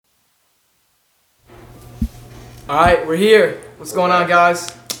Alright, we're here. What's going on,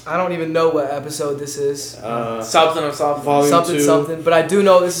 guys? I don't even know what episode this is. Something. Volume 2. Something. But I do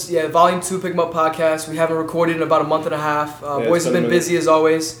know this is, Volume 2 Pick 'em Up podcast. We haven't recorded in about a month and a half. Boys have been busy as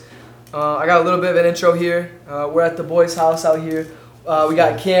always. I got a little bit of an intro here. We're at the boys' house out here. We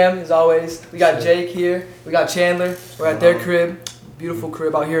got Cam, as always. We got Jake here. We got Chandler. We're at their crib. Beautiful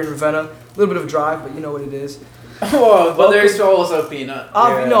crib out here in Ravenna. A little bit of a drive, but you know what it is. Oh, but there's also Peanut.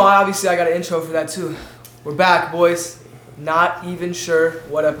 Obviously I got an intro for that too. We're back, boys. Not even sure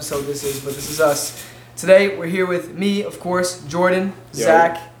what episode this is, but this is us. Today we're here with me, of course, Jordan,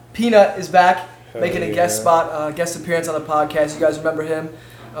 Zach. Peanut is back, making a guest appearance on the podcast. You guys remember him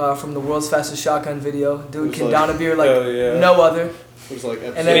from the World's Fastest Shotgun video. Dude can down a beer like no other. It was like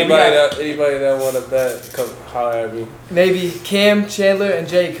and then anybody that want to bet, come holler at me. Maybe Cam, Chandler, and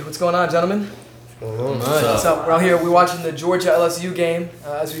Jake. What's going on, gentlemen? What's up? We're out here. We're watching the Georgia LSU game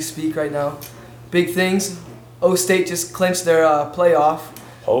as we speak right now. Big things. O State just clinched their playoff.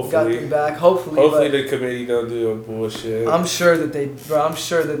 Hopefully. Got them back. Hopefully the committee don't do a bullshit. I'm sure that they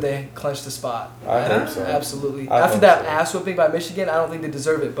clinched the spot. I hope so. Absolutely. After that ass whooping by Michigan, I don't think they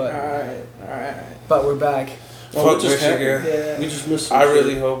deserve it. But all right. But we're back. Fuck Michigan. Yeah. We just missed some I shit.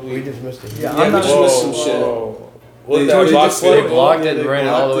 really hope we just missed it. Yeah, we just missed some shit. They blocked it and ran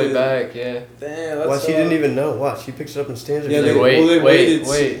all the way back, yeah. Damn, Watch, he didn't even know. Watch, he picks it up and stands Yeah, there.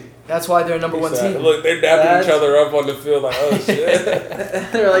 wait. That's why they're number one team. Look, they're dapping each other up on the field like, oh shit.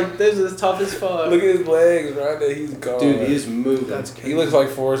 They're like, this is tough as fuck. Look at his legs right there. He's gone. Dude, he's moving. That's crazy. He looks like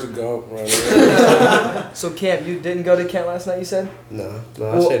Forrest Gump right there. So Cam, you didn't go to Kent last night, you said? No,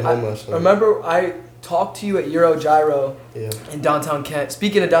 I stayed home last night. Remember I talked to you at Euro Gyro Yeah. in downtown Kent.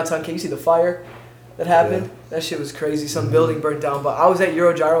 Speaking of downtown Kent, you see the fire that happened? Yeah. That shit was crazy. Some building burnt down. But I was at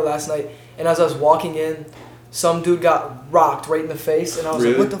Euro Gyro last night, and as I was walking in, some dude got rocked right in the face, and I was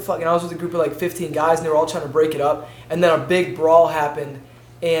like, what the fuck? And I was with a group of like 15 guys, and they were all trying to break it up. And then a big brawl happened,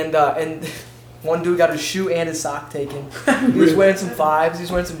 and one dude got his shoe and his sock taken. He was wearing some 5s. He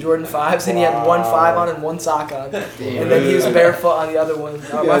was wearing some Jordan 5s, and he had one 5 on and one sock on. And then he was barefoot on the other one.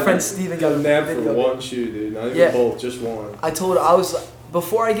 My friend Steven got a video. For one shoe, dude. Not even both, just one. I told her, I was like,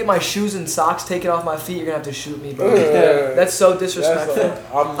 before I get my shoes and socks taken off my feet, you're gonna have to shoot me, bro. That's so disrespectful.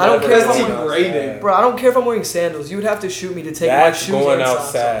 I don't care if I'm degrading. Bro, I don't care if I'm wearing sandals. You would have to shoot me to take my shoes going and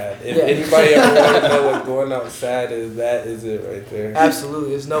outside. socks off. If anybody ever want to know what going outside is, that is it right there. Absolutely.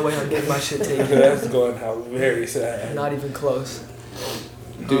 There's no way I'm getting my shit taken. That's going out very sad. Not even close.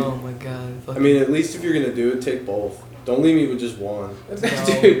 Dude, oh my god. I mean, at least if you're gonna do it, take both. Don't leave me with just one.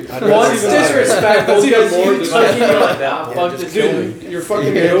 Dude, one's disrespectful because you fucking You're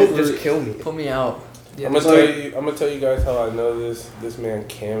fucking me over. Just kill me. Pull me out. Yeah, I'm gonna tell you guys how I know this man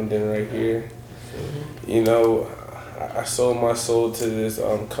Camden right here. Mm-hmm. You know, I sold my soul to this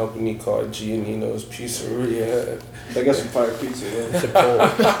company called Giannino's Pizzeria. They got some fire pizza. Yeah. It's a cult.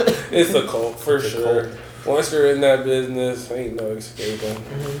 It's a cult for sure. Once you're in that business, ain't no escaping.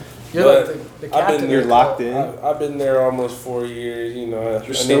 Mm-hmm. You're like the captain. You're locked in. I've been there almost 4 years. You know,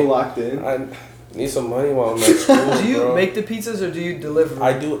 you're still locked in. I need some money while I'm at school. Do you make the pizzas or do you deliver?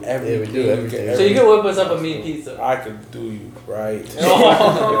 I do everything. Yeah, we do everything. So you can whip us up a meat pizza. I could do you right. If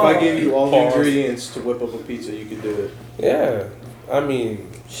I gave you all the ingredients to whip up a pizza, you could do it. Yeah, I mean.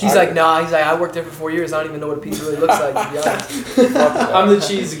 He's like, nah. He's like, I worked there for 4 years. I don't even know what a pizza really looks like. To be honest. I'm the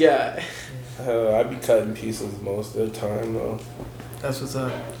cheese guy. I be cutting pieces most of the time though. That's what's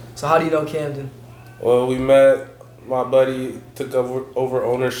up. So how do you know Camden? Well, we met. My buddy took over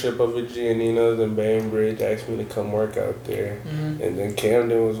ownership of a Giannino's in Bainbridge. Asked me to come work out there, and then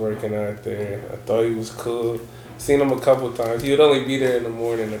Camden was working out there. I thought he was cool. Seen him a couple times. He would only be there in the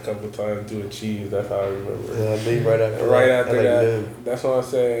morning a couple times doing cheese. That's how I remember. Yeah, I leave right after. Right after that. That's what I'm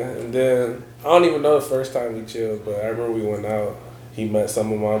saying. And then I don't even know the first time we chilled, but I remember we went out. He met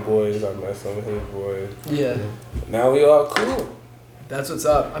some of my boys. I met some of his boys. Yeah. Now we all cool. That's what's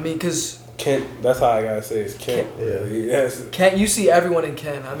up. I mean, cause Kent. That's how I gotta say it's Kent. Yes. Kent. You see everyone in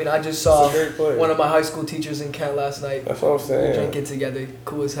Kent. I mean, I just saw one of my high school teachers in Kent last night. That's what I'm saying. Drinking together,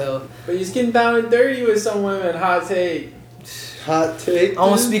 cool as hell. But he's getting down and dirty with some women. Hot take. Hot take. I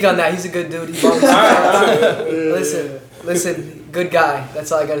won't speak on that. He's a good dude. He Listen. Good guy.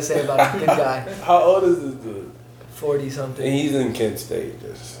 That's all I gotta say about him. Good guy. How old is this dude? 40 something. And he's in Kent State.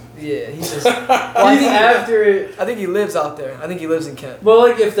 Yeah, he's just. He's after it. I think he lives out there. I think he lives in Kent. Well,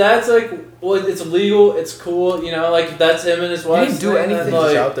 like if that's like, well, it's legal, it's cool, you know. Like if that's him and his wife. He didn't do anything. He's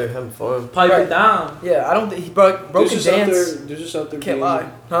like, just out there having fun. Pipe it down. Yeah, I don't think he broke his dance. They're just out there. Can't lie,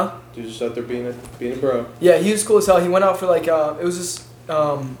 huh? They're just out there being a bro. Yeah, he was cool as hell. He went out for like it was just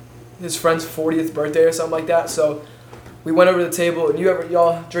his friend's 40th birthday or something like that. So we went over to the table, and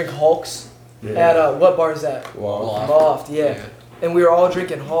y'all drink Hulks. at what bar is that? Loft. Loft, yeah. And we were all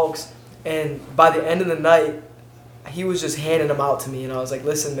drinking Hulks, and by the end of the night, he was just handing them out to me, and I was like,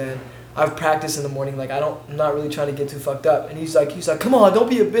 listen, man, I've practiced in the morning, like I'm not really trying to get too fucked up. And he's like, come on, don't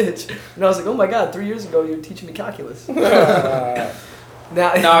be a bitch. And I was like, oh my God, 3 years ago you were teaching me calculus.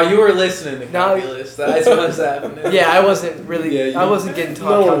 No, you were listening to calculus. That's what's happening. Yeah, I wasn't really. I wasn't getting taught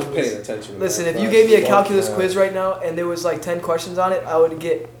No one's calculus. paying attention. Listen, if you gave me a calculus quiz right now and there was like 10 questions on it, I would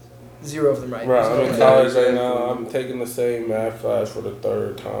get 0 of them right. Right, I'm So, in college right now. I'm taking the same math class for the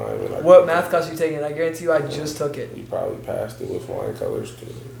 3rd time. And what math class are you taking? I guarantee you I just took it. You probably passed it with flying colors too.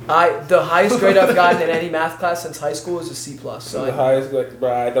 The highest grade I've gotten in any math class since high school is a C+. So The highest, like,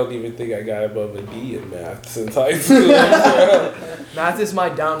 bro, I don't even think I got above a D in math since high school. math is my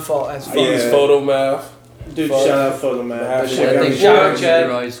downfall as I far use as photo math. Dude, Fuck. shout out photo math. That I shit I got think me shout out Chad Chad.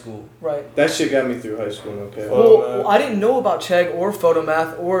 through high school. right. That shit got me through high school. Okay. Well, I didn't know about Chegg or photo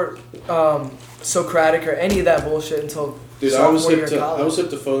math or Socratic or any of that bullshit until Dude, I sophomore was year hip of to college.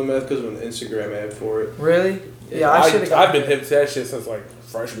 photo math because of an Instagram ad for it. Really? Yeah, I should have. I've been hip to that shit since like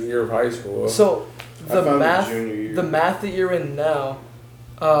freshman year of high school. So I the found it math, junior year. the math that you're in now,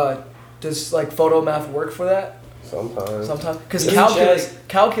 does like photo math work for that? Sometimes. Sometimes, because Yeah,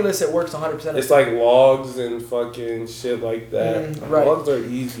 calculus it works 100%. It's like logs and fucking shit like that. Right. Logs are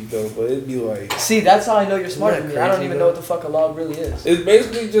easy though, but it'd be like. See, that's how I know you're smarter than Isn't me. that I don't crazy, even though? know what the fuck a log really is. It's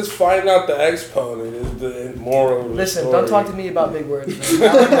basically just finding out the exponent is the moral of the Listen, story. don't talk to me about big words.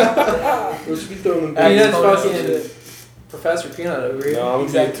 Man. What you be throwing them I mean, that's Exponent. fucking Professor Peanut over here. No, I'm gonna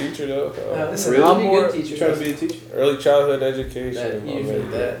Exactly. be a teacher though. Listen, Really? I'm Be a more. good teacher. You trying to be a teacher? Early childhood education. That, my you baby.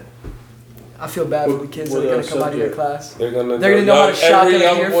 need that. I feel bad for the kids that What are gonna come out of your subject? class. They're gonna know how to shotgun every a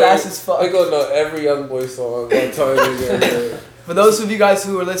young ear boy- fast as fuck. They're gonna know every young boy song. I'm telling you. That. For those of you guys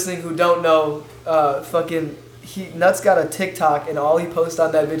who are listening who don't know, Nuts got a TikTok and all he posts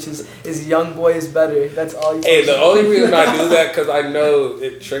on that bitch is "Young Boy is better." That's all he. Hey, posts. the only reason I do that because I know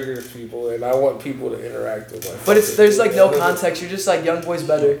it triggers people and I want people to interact with my. But there's like no context. You're just like "Young Boy's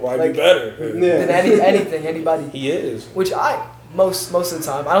better." Why like, be better? than anything, anybody. He is. Which most of the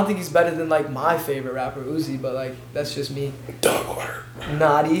time, I don't think he's better than like my favorite rapper Uzi, but like that's just me. Dog water.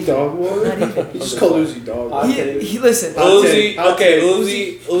 Not even. Dog water? Not even. He just called Uzi dog water. He listen. Hot Uzi, take, hot okay,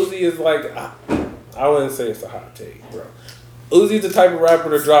 take. Uzi is like, I wouldn't say it's a hot take, bro. Uzi's the type of rapper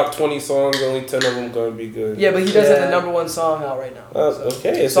to drop 20 songs, only 10 of them gonna be good. Yeah, but he does have Yeah. the #1 song out right now. so.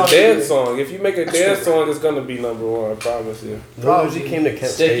 Okay, it's Song a of the dance year. song. If you make a dance song, it's gonna be #1, I promise you. Lil Uzi came to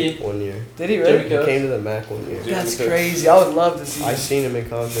Kent Sticky. State one year. Did he He really? Cook. came to the MAC one year. That's crazy. I would love to see. I him. seen him in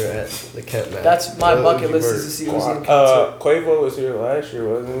concert at the Kent MAC. That's my Lil bucket Uzi list Vert. is to see Uzi in concert. Quavo was here last year,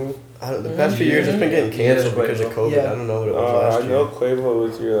 wasn't he? The past few years it's been getting canceled because of COVID. Yeah. I don't know what it was last I year. know Quavo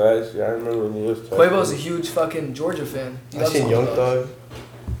was here last year. I remember when he was. Quavo's a huge fucking Georgia fan. He I loves seen all Young those. Thug.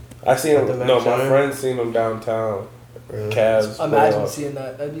 I seen At the him. Mac No, my Center. friend seen him downtown. Really? Cavs. Imagine seeing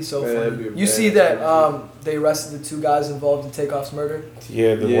that. That'd be so Yeah, funny. that'd be a You bad see that experience. they arrested the 2 guys involved in Takeoff's murder?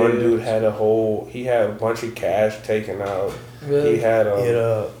 Yeah, the one Yeah. dude had he had a bunch of cash taken out. Really? He had He had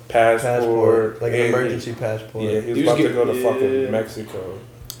a a passport, like an and emergency passport. Yeah, he was He was about to getting- go to yeah. fucking Mexico.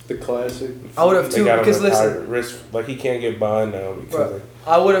 The classic. I would have They too, got him because a listen, high risk, like he can't get by now because Right.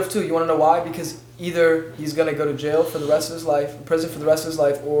 I would have too. You want to know why? Because either he's gonna go to jail for the rest of his life, prison for the rest of his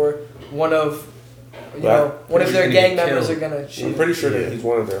life, or one of one of their He's gang gonna get members killed. are gonna I'm shoot. pretty sure Yeah. that he's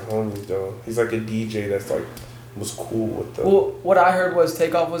one of their homies though. He's like a DJ that's like was cool with them. Well, what I heard was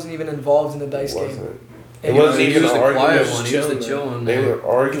Takeoff wasn't even involved in the dice game. wasn't. And It wasn't He even was an the quiet argument. one. He was the chilling, chill one. They man. were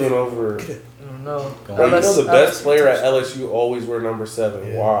arguing over. I don't know. Well, you know the best player at LS. LSU always wear number 7.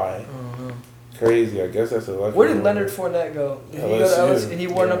 Yeah. Why? I don't know. Crazy. I guess that's a lucky. Where did one. Leonard Fournette go? Did he go to LSU. LSU and he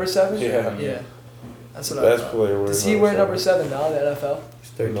wore Yeah. number 7? Yeah. Yeah. That's The what I best thought. player wears. Does he wear number 7 now in the NFL?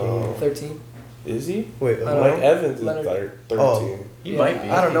 He's 13. No. 13? Is he? Wait, I don't Mike know. Evans is Leonard- like 13. Oh. He Yeah, might be.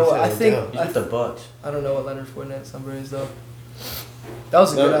 I don't know. He's I think down. He's with the Bucks. I don't know what Leonard Fournette's number is though. That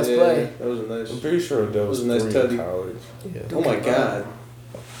was a good ass yeah, play. That was a nice. I'm pretty sure that was It was a nice 3 in teddy. college. Yeah. Oh my god.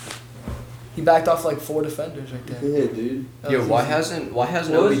 He backed off like 4 defenders right there. Yeah, dude. That Yo, was why easy. hasn't What was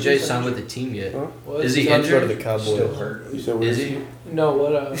OBJ his signed injury? with the team yet? Huh? What Is he He's about to go to injured? the Cowboys. Still hurt. You said where Is is he? No,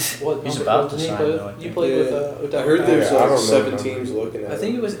 what He's number about to did he sign, play? though, I You think. played with I Odell heard there's Yeah, I like don't know 7 numbers. teams looking at I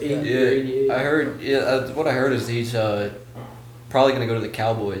think it was 80 or Yeah, 88. I heard. Yeah, what I heard is he's probably gonna go to the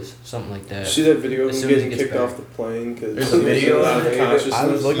Cowboys, something like that. See that video of As him soon as he getting gets kicked back. off the plane because There's a video of it? I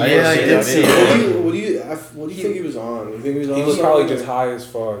was looking Oh, for yeah, I a did see it. What do you think he was on? You think he was on? He was something? probably just high as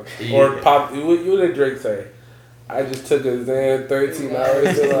fuck. Yeah. Or pop. What did Drake say? I just took a Xan 13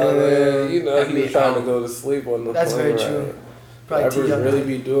 hours till I land. You know, I he mean, was trying to go to sleep on the That's plane very ride. true. Probably too Rappers young. really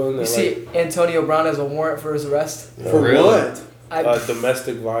be doing that. You see, Antonio Brown has a warrant for his arrest. For Really? what?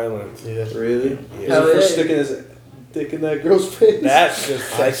 domestic violence. Yeah. Really? Yeah. Is it for sticking his dick in that girl's face? That's just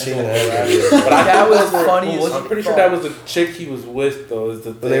I've sexual seen that. harassment. But I That think was funny as I'm pretty sure fuck. that was the chick he was with, though. Is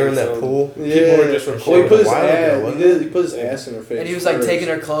the thing. When they were in that So pool. People were just Well, recording. he put his a while ago, ass. wasn't He put his ass in her face. And he was like first. taking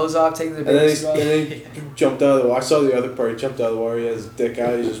her clothes off, taking the And then, babies he, off. and then he jumped out of the water. I saw the other part. He jumped out of the water. He has his dick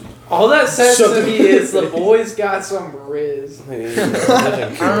out. He just. All that says Shut to the- me is the boys got some riz. I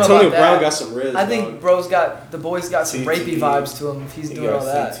don't know Antonio about Brown that. got some riz. I think the boys got some rapey CTE. vibes to him if he's He doing got all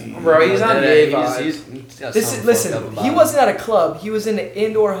that. CTE. Bro, he's on gay vibes. He's got This is, something fucked up listen, about he him. wasn't at a club. He was in an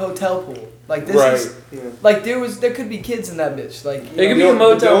indoor hotel pool. Like this Right. is like there could be kids in that bitch. Like It could be The a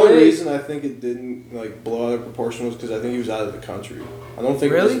motel only eight. reason I think it didn't like blow out of proportion was because I think he was out of the country. I don't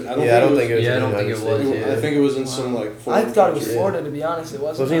think. Really? It was, I don't Yeah, I don't think think it was. Yeah, I in don't the think United it was, States. yeah. I think it was in some like. I foreign thought it was country. Florida, to be honest. It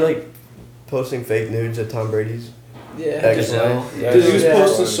wasn't. Wasn't he like posting fake nudes at Tom Brady's? Yeah. Giselle. Dude, he was Yeah.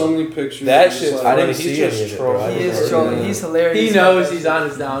 posting so many pictures. That Just shit's like, I didn't He's see just any of it, bro. I He just is heard trolling. it. He's hilarious. He knows he's on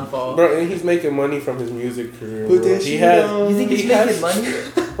his downfall. Bro, and he's making money from his music career. Put Bro. that He shit has, on. You think he's he making has- money?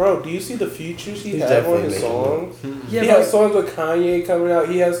 Bro, do you see the features he He's has definitely on his making songs? Yeah, he but has songs with Kanye coming out.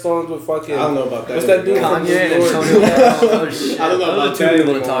 He has songs with fucking. I don't know about that. What's that dude from Kanye and New Antonio York? Brown. Oh shit. I don't know Those about are two that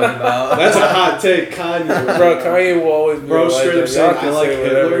people to anymore. talk about. That's a hot take, Kanye. Bro, Kanye will always be Bro, a straight legend. up saying Y'all I can like say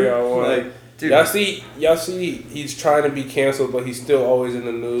whatever Hitler. y'all want. Like, Dude. Y'all see, he's trying to be canceled, but he's still always in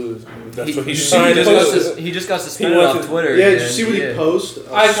the news. That's what he's He trying to just do. he just got suspended wants off to- Twitter. yeah, again. did you see what he posted?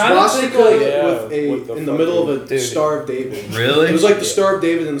 I kinda think, like- Yeah, with a with the in the middle of a Dude. Star of David. Really? It was like the Star of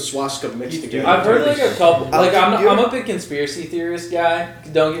David and the swastika mixed together. I've heard like a couple. I Like think I'm a big conspiracy theorist guy.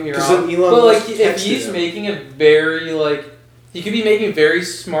 Don't get me 'Cause wrong. then Elon But like Musk if texted he's him. making a very like. He could be making a very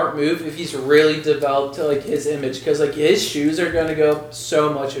smart move if he's really developed like his image, because like his shoes are gonna go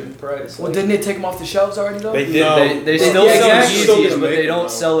so much in price. Well, Like, didn't they take him off the shelves already though? They did. No. They Yeah, still sell exactly. Still Yeezys, gonna but make they them, don't though.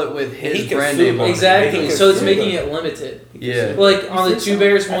 sell it with He his can brand sue name them. on it. exactly. He can So it's sue making them. it limited. Yeah. Like on the think Two so?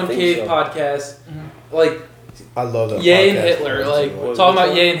 Bears I One think Cave so. podcast, Mhm. like I love that. Ye and podcast. Hitler, like What- talking which about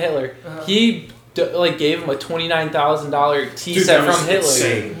one? Ye and Hitler. Uh-huh. He like gave him a $29,000 tea Dude, set that was from Hitler.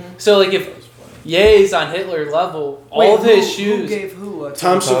 insane. So like if Ye's on Hitler level, all of his Who shoes. gave who?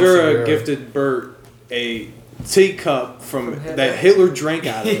 Tom Tom Segura Segura. gifted Bert a teacup from From Hitler. that Hitler drank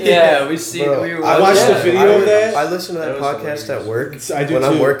out of. Yeah, we see. Bro, we were I watched the watching video of that. I listen to that, That was podcast at work. I do when too.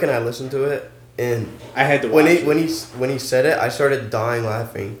 I'm working, I listen to it, and I had to watch when it. when he said it, I started dying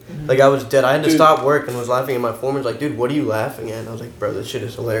laughing. Like I was dead. I had to Dude. stop work and was laughing. And my foreman's like, "Dude, what are you laughing at?" And I was like, "Bro, this shit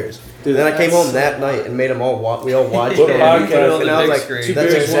is hilarious." Dude, And then I came that's home that night and made them all we all watched What it. podcast? And I was like, Two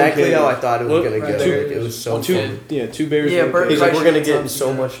 "That's Bears, exactly One Cave. how I thought it was What- gonna go." Right. Like, it was so two, fun. two bears. Yeah, one Bert cave. He's like, "We're gonna Actually, get in Tom's so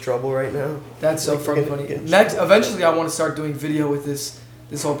good. much trouble right now." That's so Like, fucking we're funny. gonna get- Next, eventually, I want to start doing video with this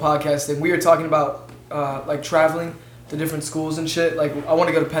whole podcast thing. We were talking about like traveling to different schools and shit. Like, I want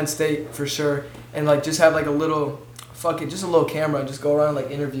to go to Penn State for sure, and like just have like a little, just a little camera and just go around like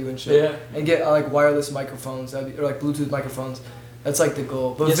interview and shit, Yeah. and get like wireless microphones or like Bluetooth microphones. That's like the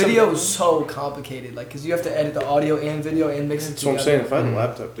goal. But Yeah, video some- is so complicated, like, cause you have to edit the audio and video and mix it That's what I'm together. saying. If I had a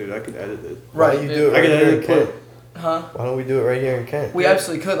laptop, dude, I could edit it. Why Right. don't you do it I right could here in edit Kent? it. Huh? Why don't we do it right here in Kent? We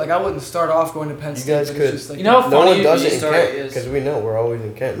absolutely could. Like, I wouldn't start off going to Penn You State. guys but could. It's just, like, You know how No funny one does you it in start Kent is- because we know we're always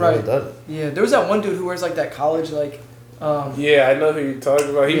in Kent. Right. No one does it. Yeah, there was that one dude who wears like that college like. Yeah, I know who you're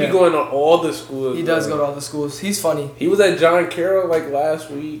talking about. He Yeah. be going to all the schools. He does bro. go to all the schools. He's funny. He was at John Carroll like last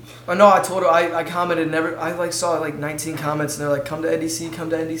week. I know. I told her. I commented. I like saw like 19 comments, and they're like, "Come to NDC.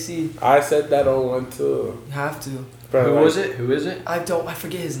 Come to NDC." I said that on one too. You have to. Bro, Who like, was it? Who is it? I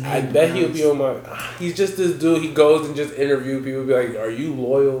forget his name. I to bet be he'll be honest. on my. He's just this dude. He goes and just interview people. Be like, "Are you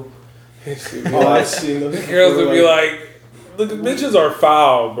loyal?" And she'd be Oh, like- I've seen those. the girls would be like, "Look, the bitches are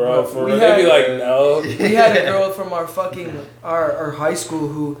foul, bro." For We real. They'd be had- like, "No." We had a girl from our our high school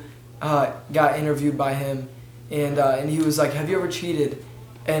who got interviewed by him, and he was like, "Have you ever cheated?"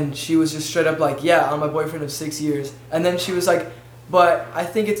 And she was just straight up like, "Yeah, on my boyfriend of 6 years." And then she was like, "But I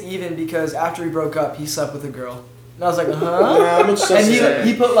think it's even because after he broke up, he slept with a girl." And I was like, "Huh?" Nah, I'm obsessed And with that.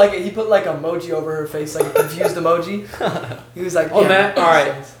 he put like emoji over her face, like a confused emoji. He was like, Oh yeah, man, that all makes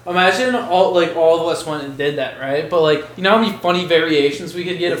right. sense." Imagine all of us went and did that, right? But like, you know how many funny variations we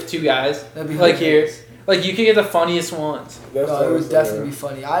could get of two guys? That'd be Like hilarious. here, like you could get the funniest ones. That's No, it would awesome, definitely man. be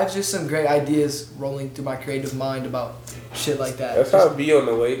funny. I have just some great ideas rolling through my creative mind about shit like that. That's how I be on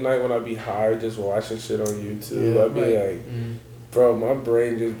the late night when I be high, just watching shit on YouTube. Yeah, I be right. like, bro, my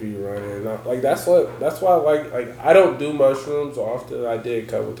brain just be running. Like that's why I like I don't do mushrooms often. I did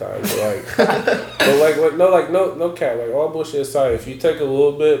a couple times, but like, no cap. Like all bullshit aside, if you take a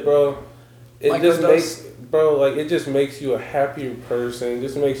little bit, bro, it just Microdose? makes it just makes you a happier person. It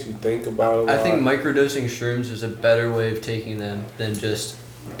just makes you think about it. I think microdosing shrooms is a better way of taking them than just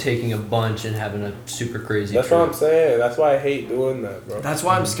taking a bunch and having a super crazy That's trip. what I'm saying. That's why I hate doing that, bro. That's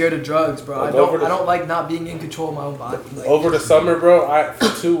why I'm scared of drugs, bro. Like, I don't like not being in control of my own body. Like, Over the summer, bro,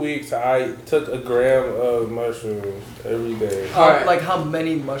 for 2 weeks, I took a gram of mushrooms every day. Alright. Like how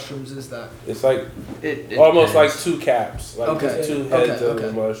many mushrooms is that? It's like It almost depends. like 2 caps, like Okay. just 2 heads Okay.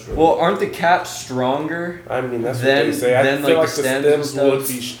 of a mushroom. Well, aren't the caps stronger? I mean, that's then- what they say. I then, feel like, like the the stems stems and would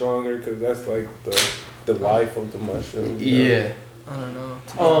stuff. be stronger because that's like the life of the mushroom. you know? Yeah. I don't know.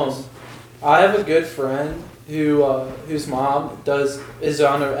 to be honest. I have a good friend who whose mom is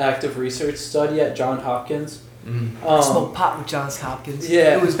on an active research study at Johns Hopkins. I smoked pot with Johns Hopkins.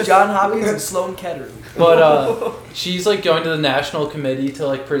 Yeah. It was John Hopkins and Sloan Kettering. But she's like going to the national committee to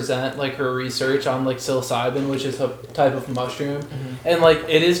like present like her research on like psilocybin, which is a type of mushroom, and like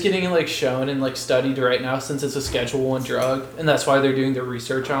it is getting like shown and like studied right now since it's a Schedule 1 drug, and that's why they're doing the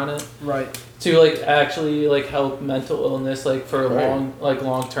research on it Right. to like actually like help mental illness like for Right.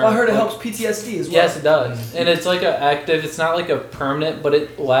 long term. Well, I heard it like, helps PTSD as well. Yes, it does, and it's like a active. It's not like a permanent, but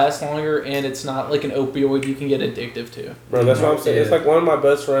it lasts longer, and it's not like an opioid you can get addictive to. Bro, that's what I'm saying. It's Yeah. like one of my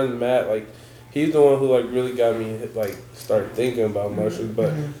best friends, Matt, like, he's the one who, like, really got me, like, start thinking about mushrooms.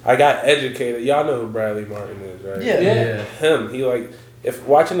 But I got educated. Y'all know who Bradley Martin is, right? Yeah. Yeah. Him. He, like, if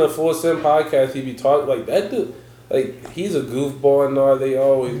watching the Full Sim podcast, he be talking, like, that dude, like, he's a goofball and all. They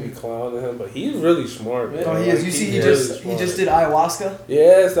always be clowning him. But he's really smart, man. Oh, he Like, is. You see, he's he really just smart. did ayahuasca.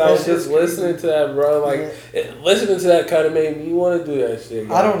 Yes, I was That just shit's crazy. listening to that, bro. Like, listening to that kind of made me want to do that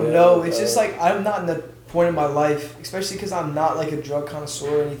shit. I don't goddamn, know. It's bro. just like I'm not in the point in my life, especially because I'm not like a drug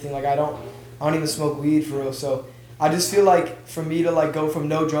connoisseur or anything. Like I don't even smoke weed for real. So I just feel like for me to like go from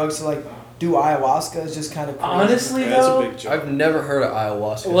no drugs to like do ayahuasca is just kind of crazy. Honestly, That's a though, big jump. I've never heard of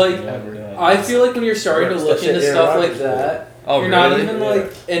ayahuasca. Like, ever. I feel like when you're starting to That's look that shit into Aaron stuff like Rodgers did. that, Oh, you're not really? even Yeah.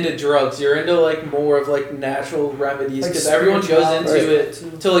 like into drugs. You're into like more of like natural remedies Like because everyone goes into spirituality.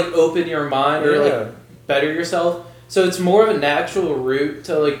 it to like open your mind or Yeah. like better yourself. So it's more of a natural route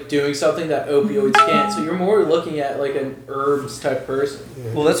to like doing something that opioids can't. So you're more looking at like an herbs type person.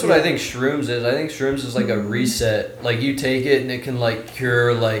 Well, that's what I think shrooms is. I think shrooms is like a reset. Like you take it and it can like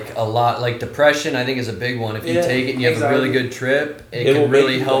cure like a lot. Like depression, I think is a big one. If you Yeah, take it and you have a really good trip, it will can make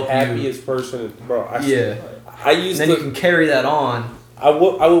really you help the you. happiest person, bro. Yeah. I And used then to. you can carry that on. I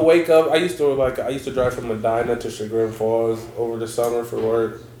would wake up. I used to drive from Medina to Chagrin Falls over the summer for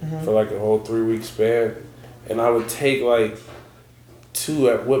work for like a whole 3-week span, and I would take like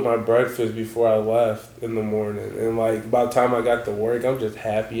 2 with my breakfast before I left in the morning, and like by the time I got to work, I'm just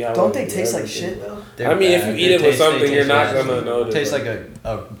happy. Don't they taste like shit though? They're I mean, if bad. you eat They it with taste- they something, you're taste not bad. gonna notice. Tastes like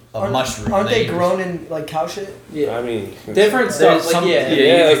a mushroom. Aren't they just- grown in like cow shit? Yeah, I mean, different There's stuff. Like some- yeah,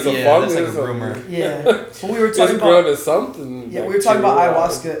 Yeah, it's a that's like fungus a or- rumor. Yeah. But we were it's talking grown about as something. we were talking about bacterial.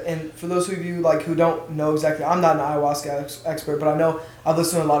 ayahuasca, and for those of you like who don't know exactly, I'm not an ayahuasca expert, but I know I've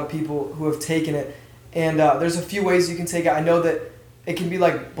listened to a lot of people who have taken it, and there's a few ways you can take it. I know that it can be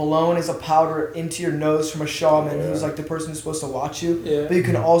like blown as a powder into your nose from a shaman who's like the person who's supposed to watch you. Yeah. But you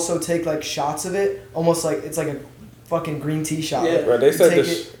can also take like shots of it, almost like it's like a fucking green tea shot. Yeah. Right, they You said take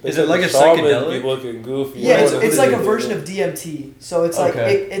the, it- they Is said it like the a shamans psychedelic? be looking goofy. Yeah, You it's, know it's what like a they version do? of DMT. So it's like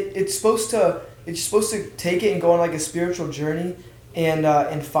Okay. it's supposed to take it and go on like a spiritual journey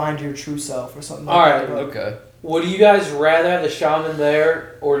and find your true self or something like Alright, that. But- Okay. Would you guys rather have the shaman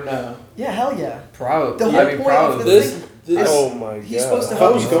there or no? Yeah, hell yeah. Probably. The whole I mean, point probably. of the This- thing, Oh my god! he's supposed to If I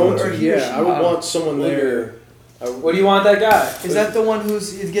help was you going or to, he or yeah, she. I would want someone there. What do you want that guy? Is that the one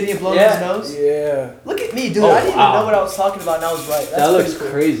who's getting it blown Yeah. in his nose? Yeah. Look at me, dude. Oh, I didn't even wow. know what I was talking about, and I was right. That's That looks pretty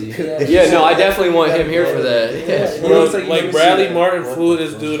cool. crazy. Yeah. Yeah, no, I definitely want him here for that. Yeah. He Bro, looks like like you Bradley see Martin flew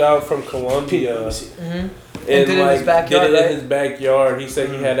this dude out from Colombia Mm-hmm. and did it in like his backyard, did it right? in his backyard. He said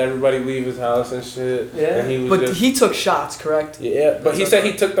he had everybody leave his house and shit. Yeah. And he was But just, he took shots, correct? yeah, but he said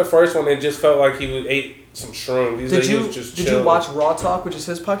he took the first one and just felt like he would ate some shrooms. He said Did he you was just did chilling. you watch Raw Talk, which is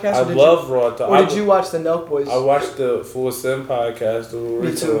his podcast? I or did love Raw Talk. you, or did you watch the Nelk Boys? I watched the Full Sim podcast, the Me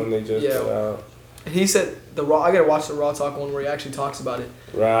recent too. one they just Yeah. put out. He said the Raw. I gotta watch the Raw Talk one where he actually talks about it.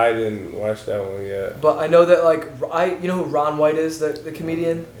 Right, I didn't watch that one yet. But I know that like you know who Ron White is, the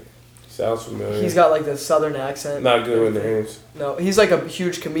comedian. Sounds familiar. He's got like the southern accent. not good with names. No, he's like a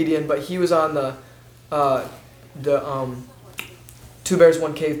huge comedian, but he was on the Two Bears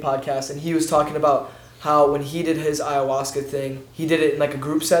One Cave podcast, and he was talking about how when he did his ayahuasca thing, he did it in like a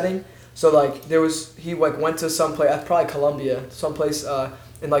group setting. So like he like went to some place, probably Colombia, someplace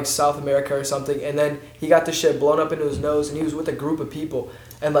in like South America or something, and then he got the shit blown up into his nose, and he was with a group of people,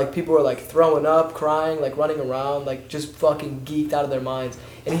 and like people were like throwing up, crying, like running around, like just fucking geeked out of their minds.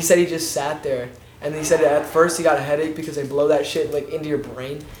 And he said he just sat there, and he said at first he got a headache because they blow that shit like into your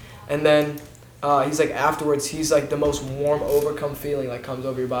brain, and then he's like afterwards, he's like the most warm, overcome feeling like comes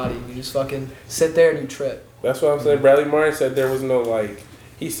over your body. You just fucking sit there and you trip. That's what I'm saying. Bradley Martin said there was no like.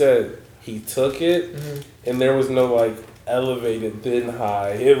 He said he took it, and there was no like elevated then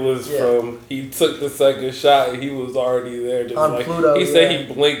high. It was from he took the second shot and he was already there. Just on like Pluto, he said,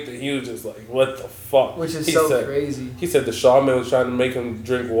 he blinked and he was just like, "What the fuck?" Which is said, crazy. He said the shaman was trying to make him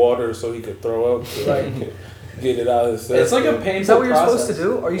drink water so he could throw up. So Right. Get it out of his system. It's like a painful Is that what you're process. supposed to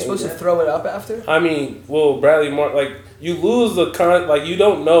do? Are you supposed to throw it up after? I mean, well, Bradley Martin, like, you lose the like, you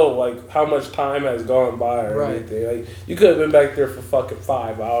don't know, like, how much time has gone by or anything. Like, you could have been back there for fucking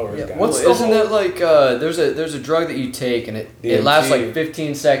 5 hours. Yeah. Guys. Isn't that like, there's a drug that you take and it lasts like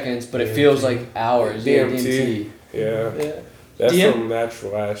 15 seconds, but it feels like hours. DMT. Yeah. That's some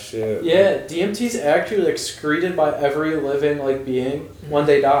natural ass shit. Yeah, DMT is actually like excreted by every living like being when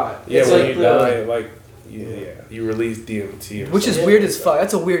they die. Yeah, it's when like you die, like, you release DMT. Which is weird as fuck.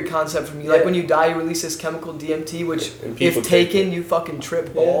 That's a weird concept for me. Like when you die, you release this chemical DMT, which if taken, you fucking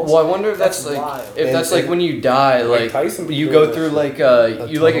trip balls. Well, I wonder if that's like wild. like when you die, like you go through like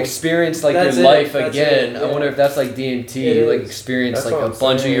you like experience like your life again. I wonder if that's like DMT. You like experience like a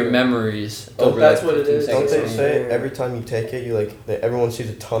bunch of your memories over. That's what it is. Don't they say every time you take it, you like everyone sees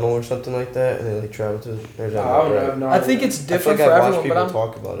a tunnel or something like that, and they like travel to? I think it's different I feel like for I've watched everyone, but people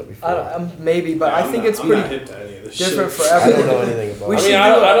talk about it before. Maybe, but I think it's I'm pretty not hip to any of this different shit. for everyone. I don't know anything about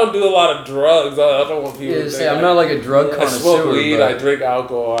it. I don't do a lot of drugs. I don't want people to think I'm not like a drug I connoisseur. smoke weed, I drink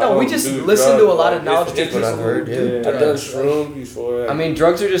alcohol. No, we just listen to a lot of knowledgeable people. I've heard, I've done shrooms before. I mean,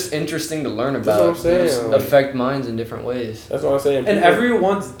 drugs are just interesting to learn about. That's what I'm saying. They just affect minds in different ways. That's what I'm saying. And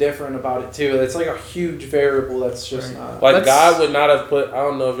everyone's different about it too. It's like a huge variable that's just not. Like, God would not have put, I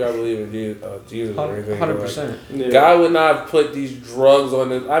don't know if y'all believe in Jesus or anything. 100%. God would not have put these drugs on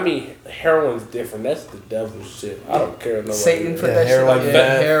this. I mean, heroin's different. That's the devil's shit. I don't care. Nobody. Satan put that shit on.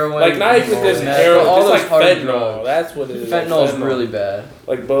 Heroin. Like, not even just meth, heroin. all It's those like hard fentanyl. drugs. That's what it is. Fentanyl is really bad.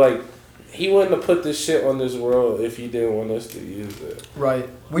 Like, but like, he wouldn't have put this shit on this world if he didn't want us to use it. Right.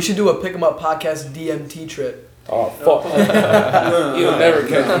 We should do a Pick 'em Up podcast DMT trip. Oh, fuck. You'll never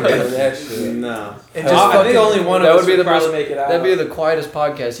catch me doing that shit. No. And just I think only one of That us would be the probably most. make it out. That'd be the quietest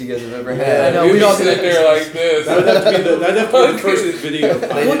podcast you guys have ever had. I know, We'd we be don't sitting there like this. That'd have to be the first video.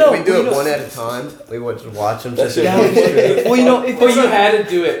 We do it one at a time. We would just watch them. That shit. Well, you know, if But you had to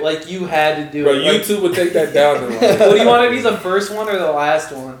do it. Like you had to do Bro, it. Like, YouTube would take that down. And like, well, do you want to be the first one or the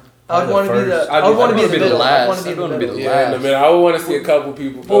last one? I would want to be the. I'd I would want to be wanna the be the middle. I last. want I'd wanna be the yeah, in the middle. I would want to see a couple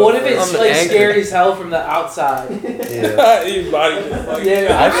people. But what if it's I'm the like anchor. scary as hell from the outside? Yeah. Your body just like,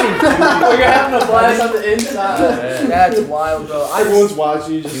 Yeah, I've seen or you're having a blast on the inside. That's wild, bro. Everyone's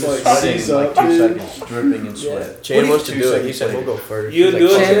watching you just like seize up, dude. dripping in sweat. Chad wants to 2 do it. He seconds said later. we'll go first. You He's do it,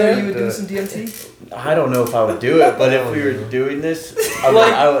 "Fuck Chandler, it." you would do some DMT? I don't know if I would do it, but if we were doing this, I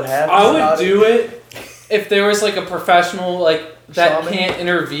would have to. I would do it if there was like a professional like that Shaman? can't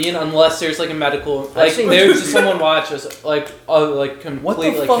intervene unless there's like a medical like seen- there's just someone watches like complete What the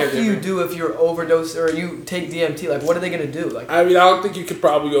like fuck caregiver. do you do if you're overdose or you take DMT? Like, what are they gonna do? Like, I mean, I don't think you could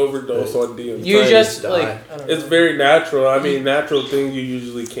probably overdose on DMT. You just die. like I don't It's know. very natural. I mean, natural things you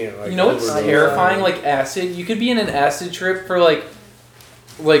usually can't. Like, you know what's overdose. terrifying? Like acid. You could be in an acid trip for like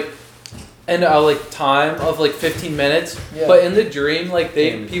and like time of like 15 minutes, Yeah. but in the dream like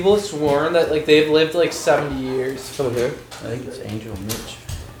people have sworn that like they've lived like 70 years. Someone here? I think it's Angel Mitch.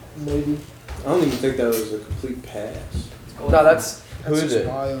 Maybe. I don't even think that was a complete pass. No, that's Who is just it?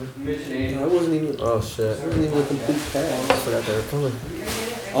 wild. That wasn't even. Oh shit. That wasn't even a complete I pass. forgot they were coming.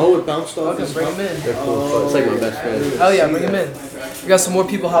 Oh, it bounced off. Okay, his bring him mouth. in. They're cool. It's like my best friend. Hell yeah, bring him in. We got some more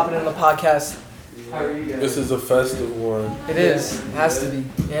people hopping in the podcast. This is a festive one. It is. It has to be.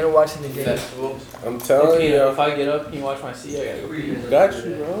 And we're watching the game. I'm telling you. If I get up, can you watch my seat? I gotta go. Got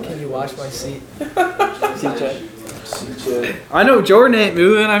you, bro. Can you watch my seat? I know Jordan ain't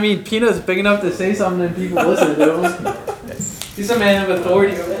moving. I mean, Peanut's big enough to say something and people listen to him. He's a man of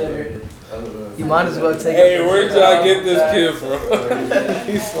authority over there. You might as well take Hey, it. where'd y'all get this kid from?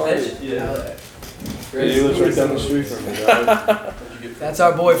 He's funny. He lives right down the street from me, dog. That's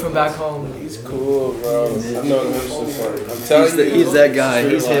our boy from back home. He's cool, bro. I've known him since like, I'm telling you. He's that guy.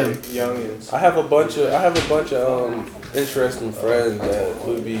 He's Like him. Youngins. I have a bunch of interesting friends that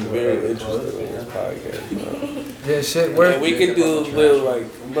would be very interested in this podcast. Bro. Yeah, shit. And we could do little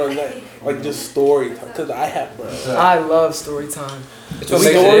like, bro, like just story time. Cause I have, bro. I love story time. It's what The makes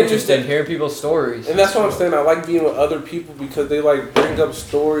it stories interesting, that- hearing people's stories. And that's what I'm saying. I like being with other people because they like bring up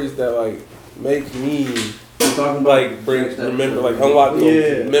stories that like make me like unlock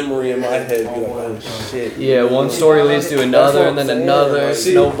the memory in my head. Be like, oh shit. Yeah, one story leads to another, and then another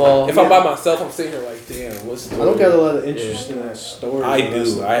snowball. If I'm by myself, I'm sitting here like, damn, what's the story? I don't got a lot of interest in that story. I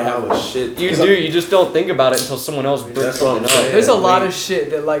do. I have a shit. You do. You just don't think about it until someone else brings something up. There's a lot of shit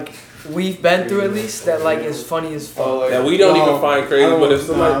that like we've been through at least that like is funny as fuck. That we don't even find crazy, but if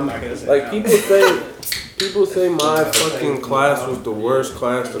somebody like people say my fucking class was the worst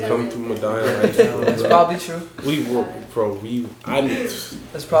class to come to Medina. That's probably true. We were, bro.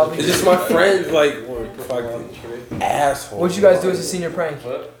 That's probably. It's just my friends like were fucking assholes. What'd you guys do as a senior prank?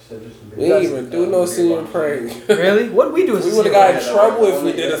 We didn't even do no senior prank. Really? What'd we do as a We senior would have got prank? in trouble if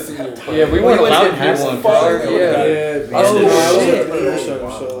we did a senior prank. Yeah, we weren't allowed to do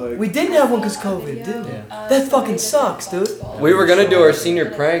one. We didn't have one because COVID, didn't we? That fucking sucks, dude. We were gonna do our senior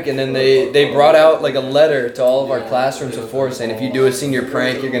prank, and then they brought out like a letter to all of our classrooms before saying if you do a senior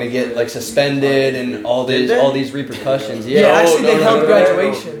prank, you're gonna get like suspended and all these repercussions. Yeah, actually they held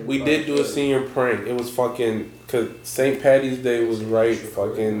graduation. We did do a senior prank. It was fucking because St. Patty's Day was right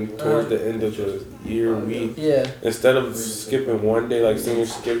fucking towards the end of the year week. Yeah. Instead of skipping one day like senior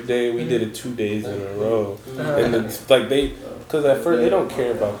skip day, we did it 2 days in a row. And it's like because at first they don't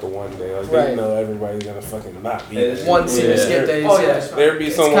care about the one day. Like they know everybody's gonna fucking not be there. One senior skip days. There'd be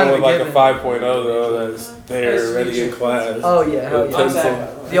someone with like a 5.0 though that's there ready in class. Oh yeah, hell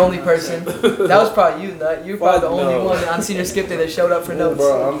yeah. The only person. That was probably you, Nut. You're probably the only one on senior skip day that showed up for notes.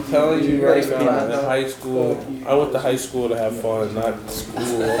 Bro, I'm telling you right now, in high school, I went to high school to have fun, not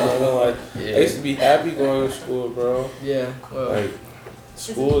school. I'm not gonna lie. I used to be happy going to school, bro. Yeah. Like,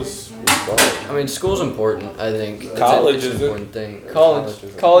 school is fun. I mean, school's important. I think college is is an important thing.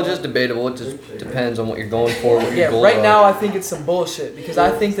 College is debatable. It just depends on what you're going for. What your goals right are. now I think it's some bullshit because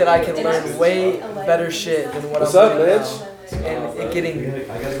I think that I can learn way better shit than what What's I'm up, doing bitch? now. And it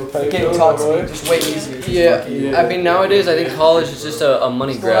getting taught to me just way easier. Yeah, I mean nowadays I think college is just a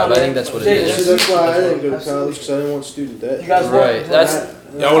money grab. I think that's what it is. That's why I didn't go to college because I didn't want student debt. Right. That's.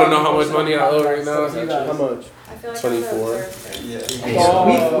 Y'all want to know how much money I owe right now? How much? 24.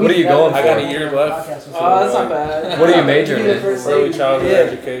 What are you going for? I got a year left. Oh, that's not bad. What are you majoring in? Early childhood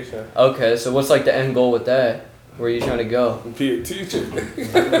education. Okay, so what's like the end goal with that? Where are you trying to go? Be a teacher.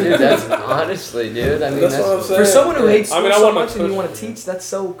 Dude, that's honestly, dude. I mean, that's what I'm saying. For someone who hates school so much and push. you want to teach, that's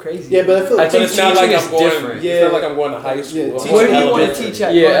so crazy. Yeah, but I feel like I think it's not like teaching I'm is going. different. It's not like I'm going to high school. Yeah, Where do you want to teach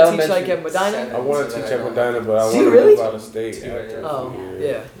at? You want to teach like at Medina? I want to teach at Medina, but I Do want you to really? move out of state. Oh,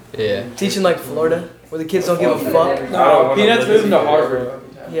 yeah. Yeah. Teaching like Florida, where the kids don't give a fuck. No, Peanuts moving to Harvard.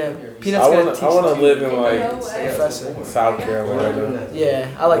 Yeah, Peanuts gonna teach. I want to live in like Professor. South Carolina.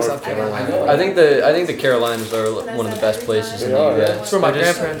 Yeah, I like South Carolina. I think the Carolinas are one of the best places in the U.S. That's where my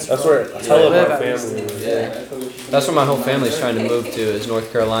grandparents. That's where hell of my family is. Yeah. That's where my whole family's trying to move to is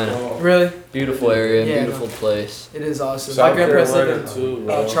North Carolina. Really? Beautiful area, Yeah, beautiful place. It is awesome. South My grandparents live Carolina in too,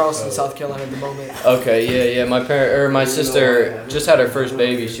 bro. Charleston, South Carolina at the moment. Okay, yeah. My sister just had her first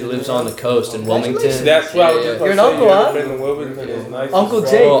baby. She lives on the coast in Wilmington. That's what I was Yeah, just You're an about to uncle, say. You huh? ever been to Wilmington? It's nice. Uncle and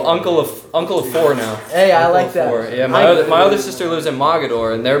Jake. Well, uncle of four now. Hey, I like Uncle of four. that. Yeah, my other sister lives in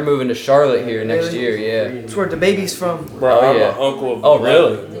Mogador, and they're moving to Charlotte here next year. Yeah. That's where the baby's from. Bro, Oh, I'm yeah. an uncle of Oh,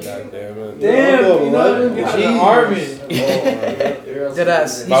 really? 11. God damn it. Get the army.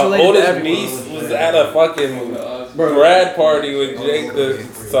 Deadass. He's My related to oldest everyone. niece was at a fucking grad party with Jake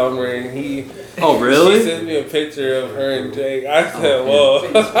this summer, and Oh, she sent me a picture of her and Jake. I said, whoa.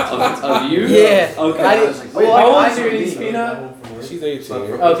 Of you? Yeah. Okay. I didn't, well, How old I is your niece, Peanut? She's 18.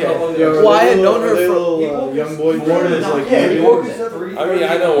 Okay. Well, I had known her from. young boy. Florida is like, I mean,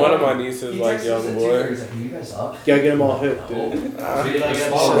 I know one of my nieces like young boy. gotta get them all hip, dude.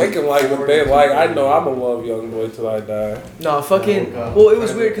 They can like what they like. I know I'm gonna love young boy till I die. No, fucking. Well, it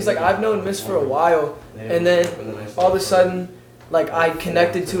was weird because like I've known Miss for a while, and then all of a sudden, like I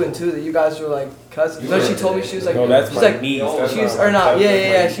connected two and two that you guys were like cousins. No, she told me she was like. No, that's she's my like, niece. That's She's not or my not? cousin.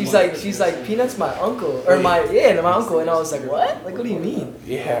 Yeah. She's like Peanut's my uncle or my my uncle, and I was like, what? Like, what do you mean?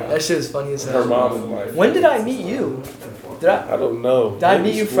 Yeah. That shit is funny as Her hell. mom is like. When did I meet you? Did I? I don't know. Did I Maybe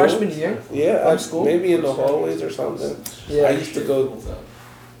meet you school? freshman year? Yeah, Like school? maybe in the hallways or something. I Yeah. used to go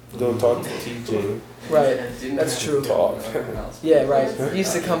talk to TJ. Right. That's true. Talk. Yeah. Right. You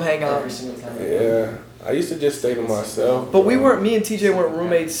used to come hang out. Yeah. I used to just stay to myself. But we weren't. Me and TJ weren't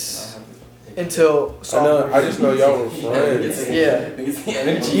roommates until. I just know y'all were friends. Yeah.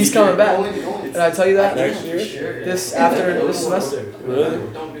 He's coming back. Did I tell you that? Next year? After this semester.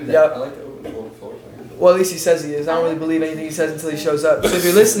 Really? Yep. Well, at least he says he is. I don't really believe anything he says until he shows up. So if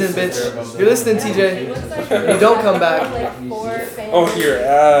you're listening, bitch, if you're listening, TJ, and you don't come back, Oh, your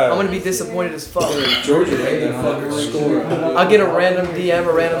ass. I'm gonna be disappointed as fuck. Georgia had that fucking score. I'll get a random DM,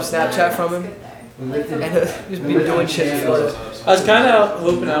 a random Snapchat from him. and just be doing shit in Florida. I was kind of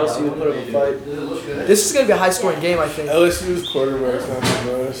hoping LSU would put up a fight. This is gonna be a high scoring game, I think. LSU's quarterback's not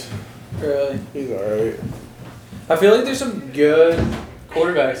the best. Really. He's alright. I feel like there's some good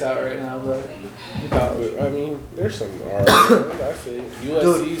quarterbacks out right now, but I mean, there's some alright. I think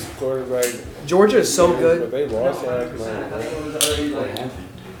USC's quarterback. Georgia is so But good. they lost last night.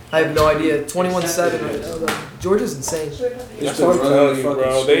 I have no idea. 21-7 right now. Though. Georgia's insane. That's what I'm telling you,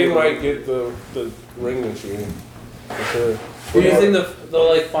 bro. They might get the ring this year. For sure. who do you think the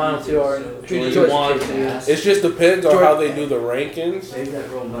like final two are? Who do you want to? It just depends on how they do the rankings.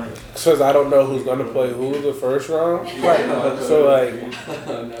 Because I don't know who's gonna play who the first round. So like,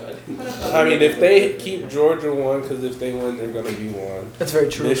 I mean, if they keep Georgia 1, because if they win, they're gonna be 1. That's very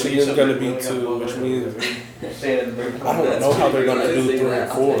true. Michigan's gonna be 2, which means I don't know how they're gonna do 3 and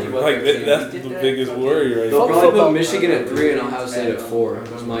 4. Like that's the biggest worry right They'll now. probably put Michigan at 3 and Ohio State at 4.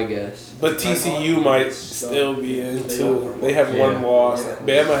 Is my guess. But TCU might still be in 2. They have 1 loss.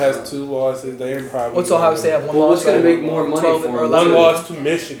 Bama has 2 losses. They're probably. What's Ohio State have? One Well, loss. what's gonna right? make more money 12 for or them? 11. 1 loss to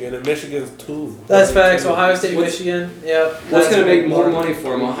Michigan, and Michigan's 2. That's facts. Ohio State, Michigan. Yep. What's gonna make more money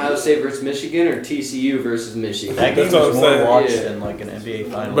for them? Ohio State versus Michigan or TCU versus Michigan? That game That's what was I'm more saying. watched Yeah. than like an NBA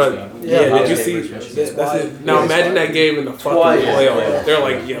Finals But game. Yeah, did you see? That's it. Now imagine that game in the fucking playoff. They're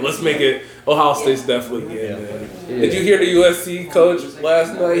like, yeah, let's make it. Ohio State's definitely getting there. Yeah. Did you hear the USC coach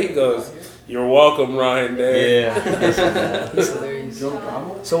last night? He goes, "You're welcome, Ryan Day." Yeah. That's hilarious.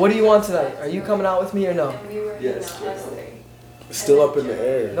 So what do you want tonight? Are you coming out with me or no? Still up in the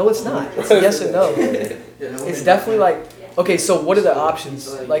air. No, it's not. It's a yes or no. It's definitely like, okay, so what are the options?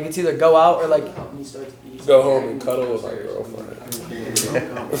 Like it's either go out or like, Go home and cuddle with my girlfriend.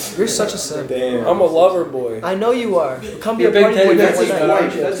 you're such a simp. Damn, I'm a lover boy. I know you are. Come be You're a a big party boy Teddy for Bear one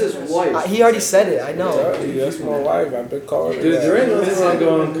night. That's his wife. He already said it. I know. That's my wife. I've been calling her. Dude, that. there ain't nothing like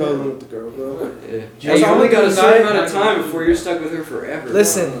going and cuddling with the girl, bro. Yeah. You only got a certain amount of time before you're stuck with her forever.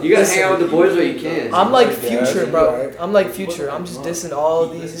 Listen, You gotta listen. hang out with the boys while you can. I'm like Yeah, Future, that's bro. right. I'm like Future. I'm just dissing all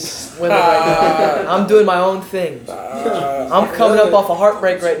of these women right now. I'm doing my own thing. I'm coming up off a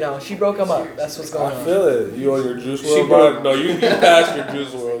heartbreak right now. She broke him up. That's what's going I on. feel it. You on your Juice She WRLD? broke- No, you passed your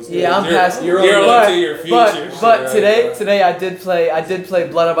Juice WRLD. Yeah, I'm You're- past. You're but, on to your future. But shit today, right today I did play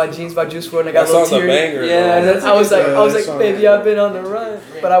 "Blood on My Jeans" by Juice WRLD, and I got That a little song's a teary. banger. Yeah, though. that's I was like, that song baby, right I've been on the run,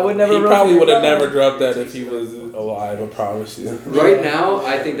 but I would never He run. probably from would have you. never dropped that if he was alive. I promise you. Right now,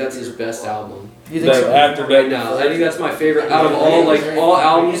 I think that's his best album. You think That so? after Right that, now, I think that's my favorite out of all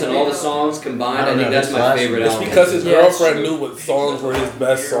albums and all the songs combined. I think that's my favorite it's album. because his Yeah, girlfriend knew what songs were his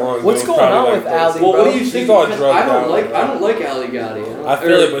best songs. What's It was going probably on like with those. Ali, Well, bro? what do you She's think? all Because drugged I don't out. like Ali Gotti. I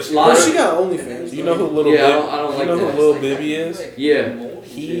feel it, but she- Well, Live. she got OnlyFans. You know who Little Yeah, Bib? I don't you like know that. who Lil Bibby is? Yeah.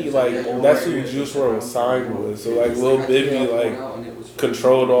 He like that's who Juice WRLD was signed with. So like Lil Bibby like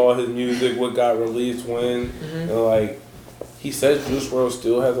controlled all his music, what got released when, and like. He says Juice WRLD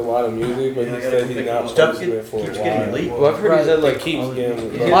still has a lot of music, but he said he's not Stuff posting it for a keeps getting while. leaked. Well, I've heard he's at It like keeps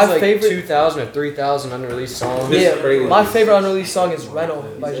getting. he My has like favorite- 2,000 or 3,000 unreleased songs. This Yeah, is crazy. my favorite unreleased song is "Rental"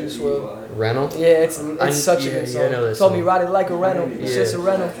 by Juice WRLD. Rental. Yeah, it's such a yeah, good yeah, song. I know that Told me song. ride it like a rental. It's Yeah. just a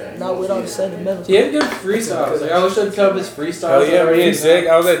rental, not with all the sentimental. He had good freestyles. Like I wish I'd cut up his freestyles. Oh yeah, me and already. Jake.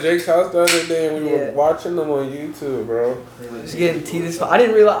 I was at Jake's house the other day and we Yeah. were watching them on YouTube, bro. Just getting teed as fuck. I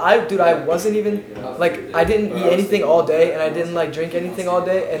didn't realize. I wasn't even like I didn't eat anything all day, and I didn't like drink anything all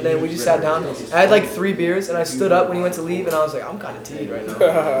day. And then we just sat down. I had like 3 beers, and I stood up when he went to leave, and I was like, I'm kind of teed right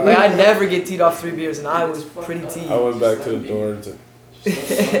now. Like I never get teed off 3 beers, and I was pretty teed. I went back to the door and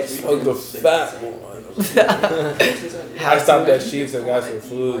smoked the fat one. I stopped at Sheets and got some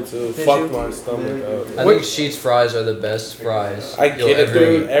food too. Did Fucked you? my stomach up. I think Sheetz fries are the best fries. I you'll get it, ever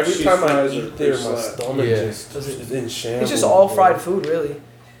dude. eat. Every Sheets time I fries eat are there, my pretty stomach Yeah. just is in shambles. It's just all bro. fried food, really.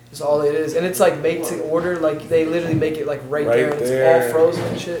 That's all it is, and it's like made to order. Like they literally make it like right there, Right and it's there. all frozen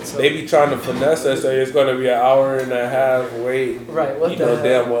and shit. So. They be trying to finesse us, say it's gonna be an hour and a half wait. Right. What You the know hell?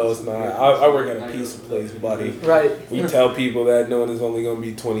 damn well it's not. I work at a pizza place, buddy. Right. We tell people that knowing it's only gonna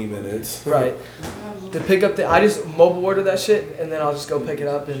be 20 minutes. Right. To pick up I just mobile order that shit, and then I'll just go pick it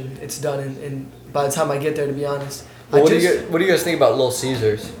up, and it's done. And by the time I get there, to be honest, Well, I what do just you guys think about Little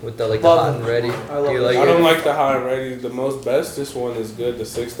Caesars with the like the Love hot them. and ready? I love Do you them. like I it? don't like the high and ready. The most bestest one is good. The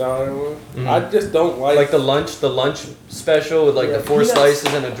 $6 one. Mhm. I just don't like. Like the lunch special with like Yeah, the 4 peanuts.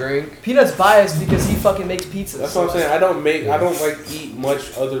 slices and a drink. Peanut's biased because he fucking makes pizzas. That's what I'm saying. I don't like eat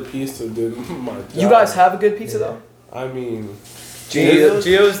much other pizza than my job. You guys have a good pizza though. I mean,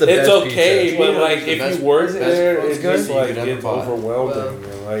 Gio's the it's best okay, pizza. but like if you work Is it- there, it's it's good? just like You could it's never buy. overwhelming. Well,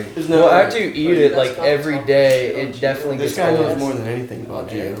 and like Well, after you eat it like every day, it definitely This gets guy knows old. more than anything about On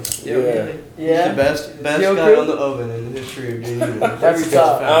air? Yeah. He's the best Yo, guy Crew? on the oven in the history of JD. Every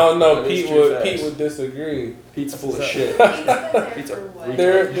time. I don't know. That is Pete true would facts. disagree. Pete's full of shit.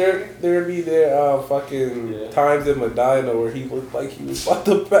 There be fucking times in Medina where he looked like he was about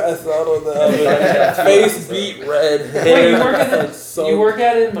to pass out on the oven. Face beat red. Wait, you work at hair. it? You work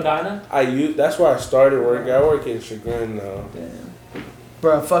at it in Medina? That's where I started working. I work in Chagrin now.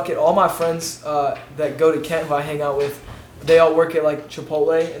 Bro, fuck it. All my friends that go to Kent who I hang out with, they all work at like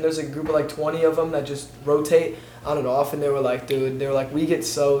Chipotle, and there's a group of like 20 of them that just rotate on and off. And they were like, we get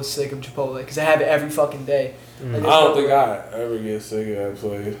so sick of Chipotle because they have it every fucking day. Like, I don't think I ever get sick of that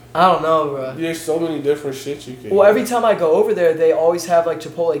place. I don't know, bro. There's so many different shit you can. Well, every time I go over there, they always have like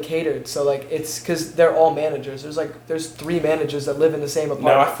Chipotle catered. So like it's because they're all managers. There's 3 managers that live in the same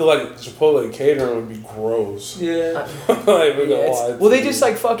apartment. Now I feel like Chipotle catering would be gross. Yeah. Well, they just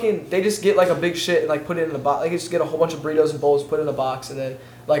like they just get like a big shit and like put it in a box. Like, they just get a whole bunch of burritos and bowls, put it in a box, and then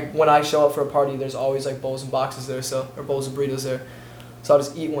like when I show up for a party, there's always like bowls and boxes there, or bowls and burritos there. So I'll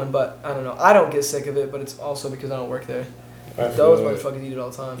just eat one, but I don't know. I don't get sick of it, but it's also because I don't work there. Those motherfuckers eat it all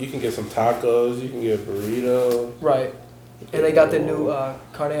the time. You can get some tacos. You can get a burrito. Right. And they got the new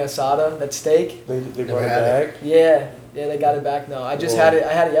carne asada, that steak. They brought it back. Yeah, they got it back now. I just had it.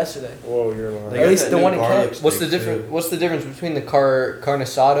 I had it yesterday. Whoa, you're lying. At least the one in Kent. What's the difference? What's the difference between the carne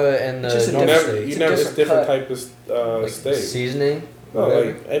asada and It's just the a normal different- steak? You never different different cut. type of Like steak. seasoning. No, whatever?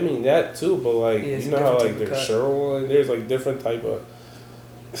 like I mean that too, but like Yeah, it's you a know how different like type of there's cut. sirloin, there's like different type of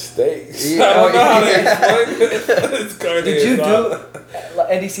steaks. Yeah, I don't know how yeah. to explain it. It's carne Did you asada.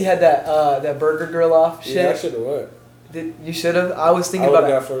 NDC had that burger grill off shit? Yeah, I should have went. You should have. I was I thinking would about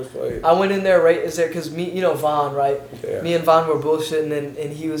have it. got first place. I went in there because me, Vaughn, right? Yeah. Me and Vaughn were bullshitting,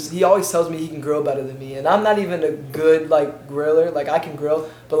 and he always tells me he can grill better than me, and I'm not even a good like griller. Like I can grill,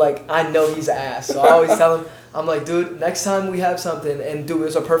 but like I know he's an ass, so I always tell him, I'm like, dude, next time we have something, and dude, it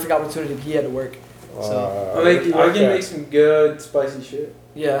was a perfect opportunity. He had to work, so I can make some good spicy shit.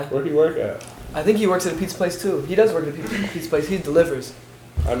 yeah. Where'd he work at? I think he works at a pizza place too. He does work at a pizza place. He delivers.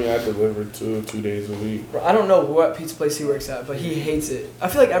 I mean, I deliver 2 days a week. Bro, I don't know what pizza place he works at, but he hates it. I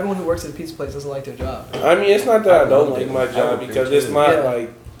feel like everyone who works at a pizza place doesn't like their job. I mean, it's not that I don't like my I job would because think it's too. not Yeah. like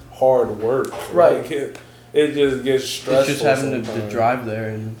hard work. Right. Like, it just gets stressful. It's just having to sometimes. drive there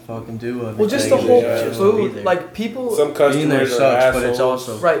and fucking do everything. Well, just the and whole just to be food, there. like people. Some customers Being there are sucks, assholes. but it's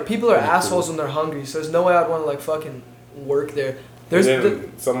also Right, people are Pretty cool. assholes when they're hungry, so there's no way I'd want to like fucking work there. And There's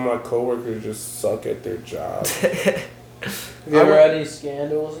then some of my coworkers just suck at their job. Have you ever had any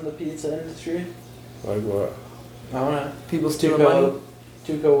scandals in the pizza industry? Like what? I don't know. people stealing money.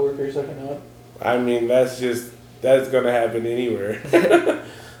 Two co-workers hooking up. I mean, that's gonna happen anywhere.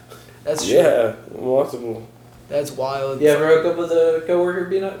 That's true. Yeah, multiple. That's wild. You ever hook up with a co-worker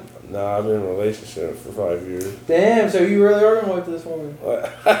being up? Nah, I've been in a relationship for 5 years. Damn, so you really are gonna wipe this woman.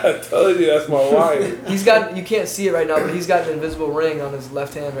 I told you that's my wife. He's got. You can't see it right now, but he's got an invisible ring on his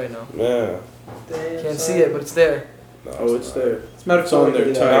left hand right now. Man. Damn. Can't son. see it, but it's there. No, Oh, it's there. It's metaphorical.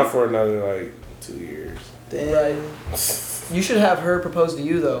 It's on there, Not for another like 2 years. Damn. Right. You should have her propose to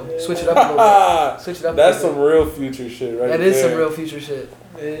you though. Switch it up a little bit. Switch it up. That's a little some real future shit, right bit. That there. is some real future shit.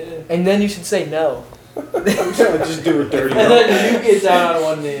 Yeah. And then you should say no. I'm trying to just do it dirty. And then you get down on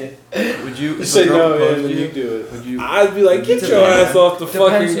one knee. Would you? You if say a girl no, proposed and then to you do it. Would you? I'd be like, get Depends. your ass off the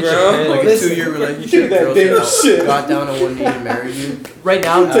Depends fucking what you ground. Like a Listen. 2-year relationship, that girl damn shit. got down on one knee and married you. Right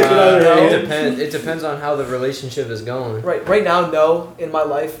now, Take it out of her no. hand. It depends. It depends on how the relationship is going. Right now, no. In my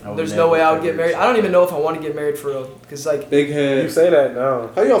life, I would there's no never way I would ever get married. I don't even know if I want to get married for real, cause like Big You head. say that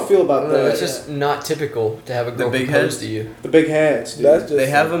now. How y'all feel about It's that? just not typical to have a girl The big propose heads? to you. The big hats, dude. That's just They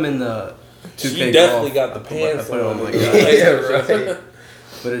have them in the 2K She definitely golf. got the I put my- pants I put it on. on my Yeah, guy. right.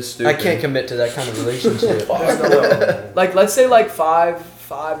 But it's I stupid. can't commit to that kind of relationship. like let's say like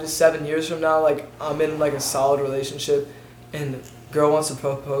 5 to 7 years from now, like I'm in like a solid relationship, and girl wants to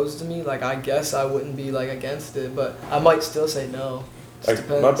propose to me. Like I guess I wouldn't be like against it, but I might still say no. Just Like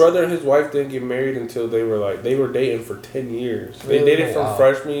depends. my brother and his wife didn't get married until they were dating for 10 years. They Really? dated from Wow.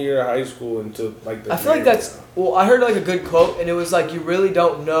 freshman year of high school until like the I feel like that's well. I heard like a good quote, and it was like you really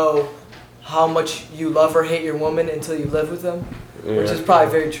don't know how much you love or hate your woman until you live with them, which is probably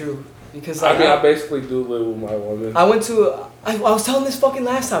very true. Because I like mean, I basically do live with my woman. I went to I was telling this fucking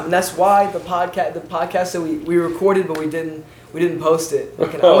last time, and that's why the podcast that we recorded but we didn't post it.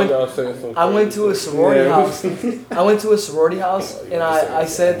 Fucking, I went to a sorority house. I went to a sorority house, and I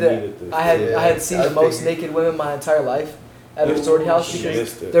said that I had seen the most naked women my entire life at a sorority house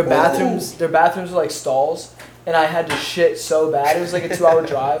because their bathrooms were like stalls, and I had to shit so bad. It was like a 2-hour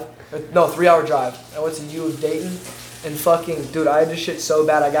drive. No, 3-hour drive. I went to U of Dayton, And fucking, dude, I had this shit so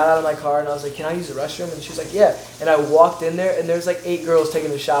bad. I got out of my car and I was like, can I use the restroom? And she's like, yeah. And I walked in there and there's like 8 girls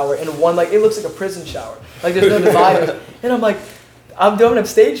taking a shower. And one, like, it looks like a prison shower. Like, there's no divider. And I'm like, I'm doing a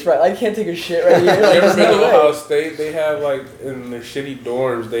stage fright. I can't take a shit right here. Like, Ever been no to way. Ohio State? They have like in the shitty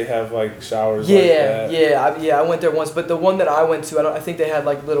dorms. They have like showers. Yeah, like that. I went there once. But the one that I went to, I think they had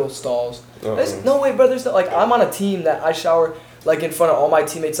like little stalls. Uh-uh. There's no way, bro. There's no, like, I'm on a team that I shower like in front of all my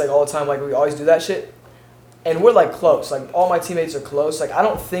teammates like all the time. Like, we always do that shit. And we're like close, like all my teammates are close. Like I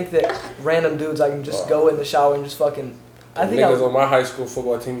don't think that random dudes I can just go in the shower and just fucking. I think niggas on my high school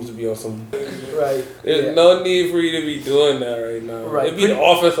football team used to be on some. Right. There's no need for you to be doing that right now. Right. It'd be the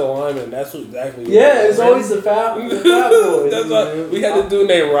offensive lineman. That's exactly. Yeah, it's always the fat boys. That's what we had to do.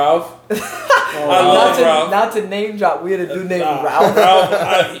 Named Ralph. I love Ralph. Not to name drop. We had a dude named Ralph.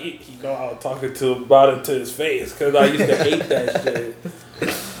 Ralph, he know I was talking to him about it to his face because I used to hate that shit.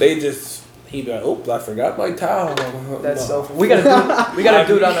 They just. He'd be like, "Oops, I forgot my towel." That's so funny. We got a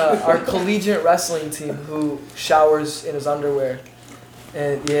dude on our collegiate wrestling team who showers in his underwear,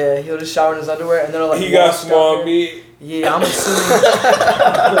 and yeah, he'll just shower in his underwear, and then like he got small meat. Yeah, I'm assuming.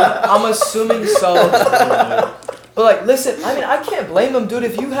 I'm assuming so. But like, listen, I mean, I can't blame him, dude.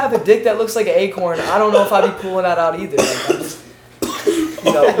 If you have a dick that looks like an acorn, I don't know if I'd be pulling that out either. Like, I'm just,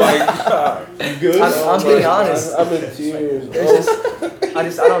 you know, Oh my god, you good? I'm being honest. I'm in tears. I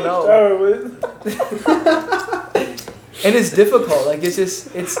don't know. And it's difficult. Like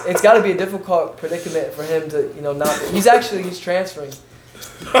it's got to be a difficult predicament for him to, you know, not. He's transferring.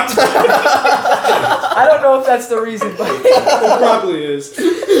 I don't know if that's the reason, but It probably is.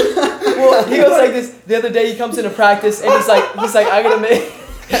 well, he goes like this. The other day he comes into practice and he's like, I gotta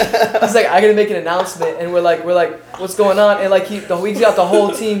make an announcement, and we're like, what's going on? And like he's got the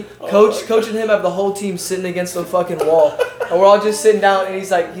whole team, coach and him have the whole team sitting against the fucking wall, and we're all just sitting down, and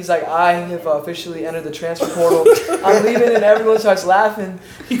he's like, I have officially entered the transfer portal. I'm leaving, and everyone starts laughing.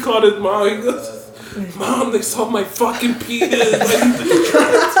 He called his mom. He goes, "Mom, they saw my fucking penis."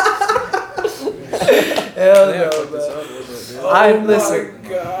 Hell no, bro. Listen. My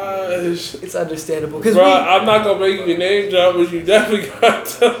gosh. It's understandable because Bro, I'm not gonna make you name drop, but you definitely gotta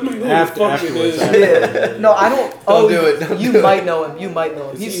tell me who the fuck it is. Yeah. No, I don't. Don't do it. Don't you do might it. know him. You might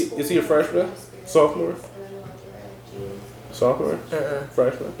know him. Is he a freshman? Sophomore? Sophomore?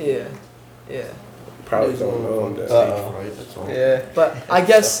 Freshman? Yeah. Yeah. Probably don't know him. Yeah. But I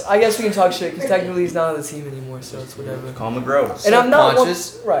guess we can talk shit because technically he's not on the team anymore, so it's whatever. Call him a gross. And I'm not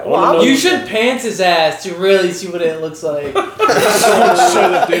Conscious. right. Well, You should pants his ass to really see what it looks like. Someone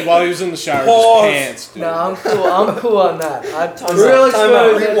showed up, dude, while he was in the shower, Pause. just pants, dude. no, I'm cool. I'm cool on that. Real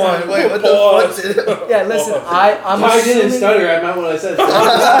exposed. Rewind. Wait, what the fuck did it? Yeah, listen. I'm I didn't assuming. stutter. I meant what I said.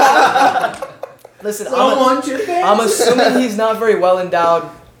 Listen, I'm assuming he's not very well endowed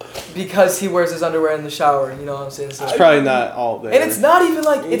because he wears his underwear in the shower. You know what I'm saying? So, It's probably not all there. and it's not even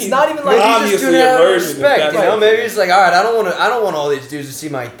like Maybe he's obviously just doing it out of a virgin, respect. if You that's know, maybe it's like, all right, I don't want all these dudes to see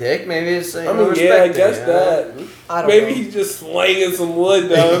my dick. Maybe it's like, I mean, respect yeah, I it, guess you know? that. I don't Maybe know. he's just slanging some wood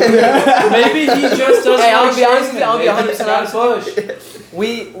down. Maybe he just doesn't. Hey, I'll like be honest with you, I'll be shaving. 100% Maybe honest it's not push.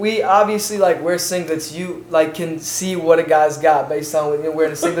 We obviously like wear singlets. You like can see what a guy's got based on when you're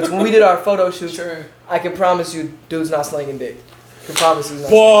wearing the singlets. When we did our photo shoot, I can promise you, dude's not slanging dick. I can promise he's not.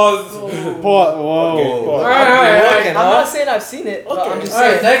 Pause. Whoa. Okay, pause. All right. I'm not saying I've seen it, but I'm just All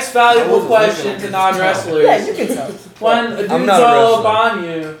right, saying. next valuable question to non-wrestlers. Yeah, you can tell. When a dude's not a all wrestler. up on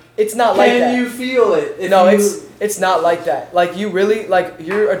you, It's not like that. can you feel it? If No, you- it's not like that. Like you really like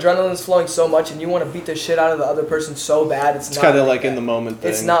your adrenaline's flowing so much, and you want to beat the shit out of the other person so bad. It's It's not kind of like like in that. the moment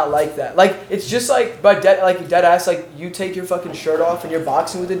thing. It's not like that. Like it's just like but dead ass. Like you take your fucking shirt off and you're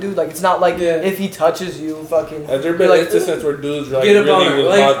boxing with a dude. Like it's not like Yeah. if he touches you, fucking. Has there you're been like, instances where dudes like Get a really boner. was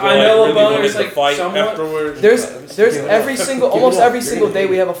Like, about to, I know a really boner wanted is, to like, fight somewhat- afterwards? There's every single almost every single day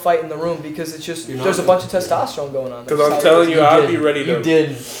we have a fight in the room because it's just there's a bunch of testosterone going on. Because That's I'm how telling it is. you, I'd be ready to.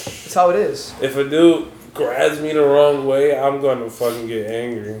 That's how it is. If a dude grabs me the wrong way, I'm gonna fucking get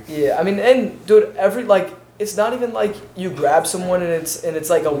angry. Yeah, I mean, and dude, it's not even like you grab someone and it's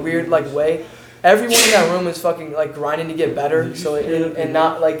like a weird like way. Everyone in that room is fucking like grinding to get better, so and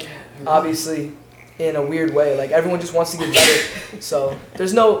not like obviously in a weird way. Like everyone just wants to get better, so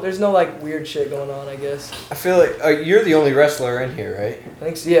there's no like weird shit going on. I guess. I feel like you're the only wrestler in here, right? I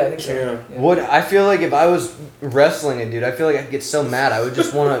think so. Yeah, I think so. Yeah. What I feel like if I was wrestling a dude, I feel like I'd get so mad. I would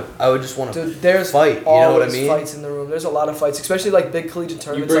just want to Dude, there's fight. You know what I always mean? fights in the room. There's a lot of fights, especially like big collegiate You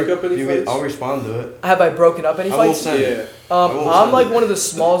tournaments. break Like, up any You fights? I'll respond to it. have I broken up any I will fights? send it. Yeah. I will I'm send like it. one of the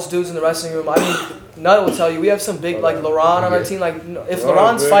smallest dudes in the wrestling room. I mean, Nut will tell you we have some big like Laurent on our team. Like if Laurent,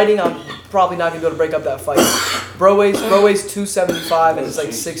 Laurent's big. fighting, I'm probably not gonna be able to break up that fight. Bro weighs 275 and it's like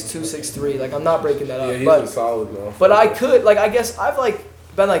 6'2", 6'3". Like I'm not breaking that up. Yeah, he's but been solid though. but I could like I guess I've like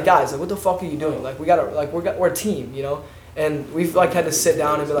been like guys like what the fuck are you doing? Like we gotta like we're a team, you know. And we've like had to sit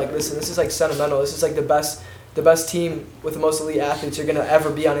down and be like, listen, this is like sentimental. This is like the best team with the most elite athletes you're gonna ever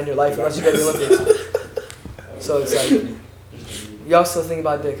be on in your life unless you go to the Olympics. So it's like, y'all still think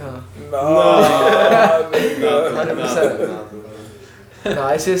about dick, huh? No, 100%. No,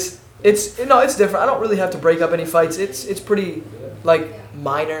 it's just it's different. I don't really have to break up any fights. It's pretty like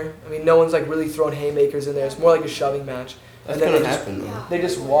minor. I mean, no one's like really throwing haymakers in there. It's more like a shoving match. That's And then gonna they just- happen though. They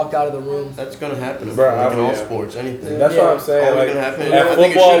just walk out of the room. That's gonna happen. Bro, like in all yeah. sports, anything. That's what I'm saying. Always Like, gonna happen. at I think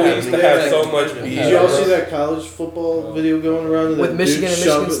it football, should we used to happen. have so much beef. Did y'all see that college football video going around? With Michigan and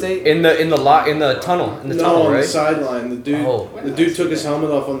Michigan State. In the tunnel, On right? the sideline, the dude took his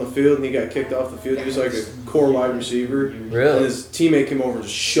helmet off on the field and he got kicked off the field. He was like a core wide receiver. Really? And his teammate came over and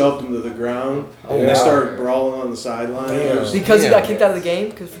just shoved him to the ground. And yeah. they started brawling on the sideline. Damn. It was- Because he got kicked out of the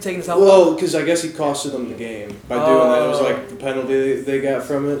game for taking his helmet off? Well, because I guess he costed them the game by doing that. It was like the penalty they got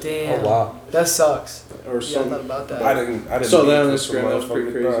from it, Damn. Oh wow. That sucks. or Yeah, I something. thought about that. I didn't. So that on beef the with screen, some that was pretty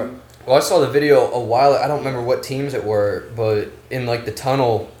motherfuckers, crazy. bro. Well, I saw the video a while. I don't remember what teams it were, but in like the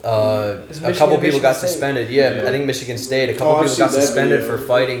tunnel, a Michigan- couple people got Michigan State? suspended. Yeah, I think Michigan State. A couple Oh, I've people got seen that suspended video. for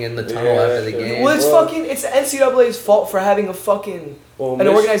fighting in the tunnel Yeah, after the yeah. game. Well, it's the NCAA's fault for having a fucking Well, an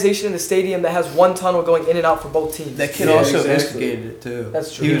organization in the stadium that has one tunnel going in and out for both teams. That kid Yeah, also exactly. instigated it too.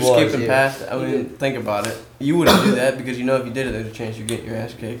 That's true. He was He was, skipping yeah. past. I mean, think about it. You wouldn't do that because you know if you did it, there's a chance you're getting your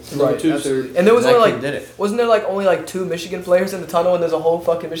ass kicked. Right, Two, absolutely. And there was that only kid like did it. wasn't there like only like 2 Michigan players in the tunnel and there's a whole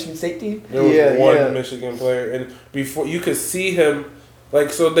fucking Michigan State team? There was Yeah, one yeah. Michigan player, and before you could see him, like,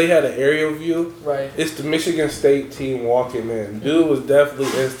 so they had an aerial view. Right. It's the Michigan State team walking in. Dude was definitely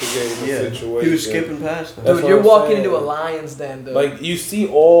instigating the situation. He was skipping past them. That's Dude, what you're I'm walking saying. into a Lions den, dude. Like, you see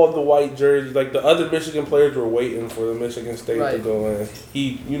all the white jerseys. Like, the other Michigan players were waiting for the Michigan State to Right. go in.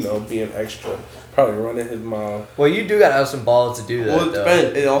 He, being extra, probably running his mouth. Well, you do gotta have some balls to do that. Well, it though.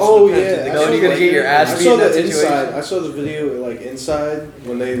 depends. It also Oh depends. yeah, if the No, guy's you're gonna like- get your ass I beat saw in that the inside. situation. I saw the video like inside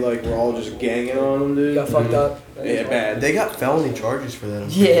when they like were all just ganging on him, you dude. got fucked up. Yeah, bad. They got felony charges for that.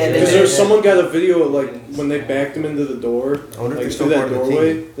 Yeah, they Because did. there's someone got a video of like when they backed him into the door, I wonder if like they're still through that part of the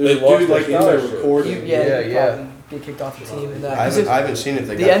doorway. team. There's They a lost dude their like in there scholarship. recording. You Yeah. probably get kicked off the team and that. I 'Cause haven't seen if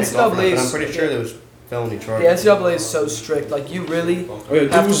they the got kicked off or not, NCAA but I'm is- pretty sure there was felony the charges. NCAA is so strict. Like you really Oh yeah,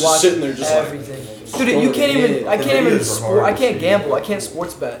 dude have was to just watch sitting there just everything. Dude, you can't even. I The can't even videos were sport. hard I to can't see. gamble. I can't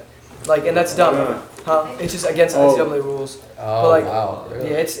sports bet. Like, and that's dumb. Yeah. Huh? It's just against Oh. NCAA rules. Oh But, like, wow.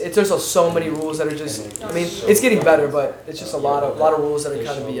 Really? Yeah, it's there's so many rules that are just. I mean, it's getting better, but it's just a lot of rules that are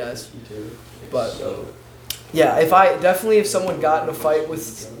kind of BS. But yeah, if someone got in a fight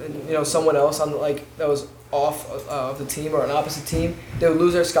with someone else on like that was off of the team or an opposite team, they would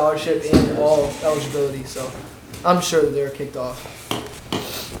lose their scholarship and all eligibility. So I'm sure that they were kicked off.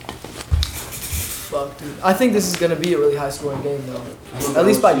 Fuck, dude. I think this is gonna be a really high scoring game though. At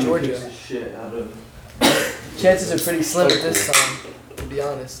least by Georgia. Chances are pretty slim at this time, to be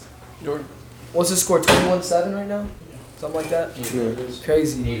honest. What's the score? 21-7 right now? Something like that?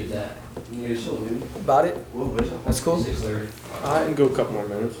 Crazy. About it? That's cool. I Alright, can go a couple more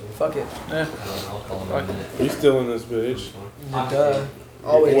minutes. fuck it. We still in this bitch. Duh.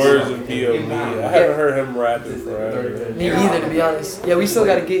 Always. Words of B.O.B. I haven't heard him rapping forever. Me either, to be honest. Yeah, we still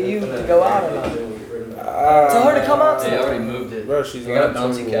gotta get you to go out or not. Tell her to come out They tonight. already moved it. Bro, she's I got a not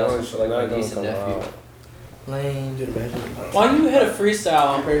bouncy 21. castle She's for like not my gonna niece and come nephew. out. Lame. Why you had a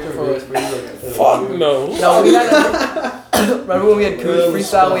freestyle for Fuck no. No, we had a, remember when we had Cooch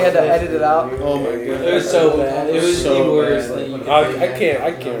freestyle, we had to edit it out? Oh my god. It was so bad. It was So the worst bad. thing you could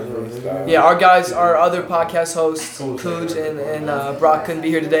I can't freestyle. Yeah, our other podcast hosts, Cooch and Brock couldn't be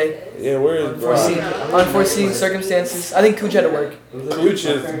here today. Yeah, where is Unforeseen, Brock? unforeseen circumstances. I think Cooch had to work. Cooch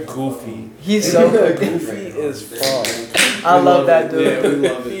is goofy. He's so good. Goofy is fun. I love that Yeah, dude. we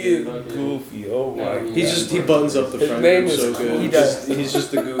love He it. is goofy. Oh my god. He buttons up the His front name room is so good. He does. He's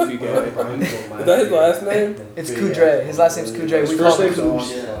just a goofy guy. Is that his last name? It's Kudre. His last name's Kudre. His We call first him name's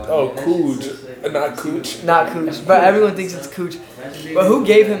Cooch. awesome. Oh, Cooch. Not Cooch. Not Cooch, but everyone thinks it's Cooch. But who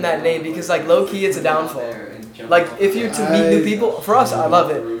gave him that name? Because like low key, it's a downfall. Like if you're to meet new people, for us, I love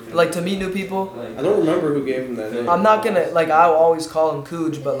it. Like to meet new people, I don't remember who gave him that name. I'm not gonna like I'll always call him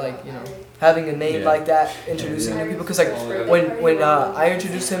Cooch, but like having a name like that, introducing new people. Because like when I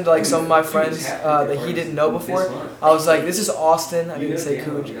introduced him to like some of my friends that he didn't know before, I was like, this is Austin. I didn't say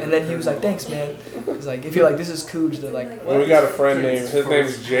Cooch, and then he was like, thanks, man. He's like, if you're like, this is Cooch, they're like, Well, we got a friend named, his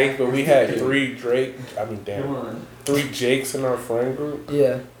name's Jake, but we had three Jakes in our friend group,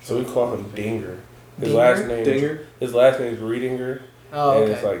 yeah. so we call him Dinger. His Dinger? last name Dinger? His last name is Reedinger, Oh, And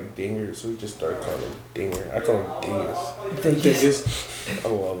okay. it's like Dinger, so we just started calling him Dinger. I call him Dingus. Dingus. I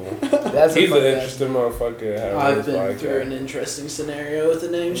love him. That's He's a an fun interesting motherfucker. having I've his been through podcast. an interesting scenario with the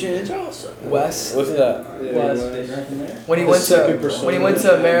name change also. Wes. What's that? Wes. When he went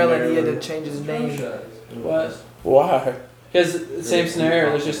to Maryland, he had to change his name. Wes. Why? Because same scenario,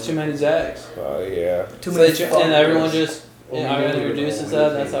 there's just too many Zacks. Oh, yeah. Too So many and everyone just introduces that,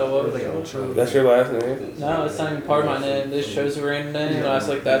 that's how it was. That's your last name? No, it's not even part of my name. They just chose a random name, and I was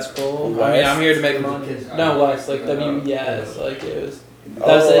like, that's cool. I mean, Wes? I'm here to make money. No, Wes, like W-E-S, like it was.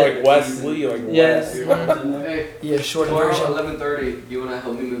 Oh, it. like Wesley, like Yes. Hey, Yeah, short tomorrow version. 11:30. You wanna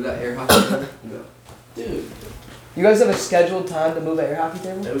help me move that air hockey? No. Dude. You guys have a scheduled time to move that air hockey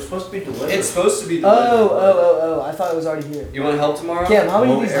table? It was supposed to be delivered. It's supposed to be. Oh! I thought it was already here. You wanna help tomorrow? Cam, how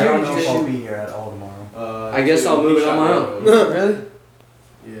many of Well, these I deer don't did know you if I'll shoot? be here at all tomorrow. I guess I'll move it on my own. Really?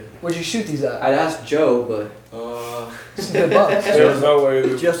 Yeah. Where'd you shoot these at? I'd ask Joe, but Some good bucks. There's no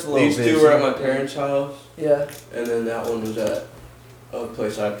way. Just a little These bit. two were at my parents' house, Yeah, and then that one was at a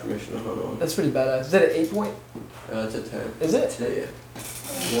place I have permission to hunt on. that's pretty badass. Is that an 8-point? It's a 10. Is it? Yeah.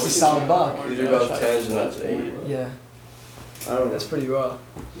 It's a solid buck. These are both 10s, and that's 8. Yeah, I don't know. that's pretty raw.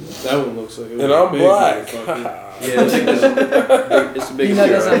 That one looks like it was And I'm big, black. motherfucker. Yeah, it's a big Peanut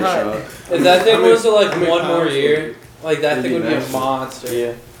deer doesn't right hide. shot. If that thing How many- was to like how many one more pounds year, like that It'd thing be would be a massive. monster.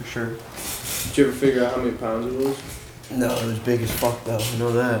 Yeah, for sure. Did you ever figure out how many pounds it was? No, it was big as fuck though. You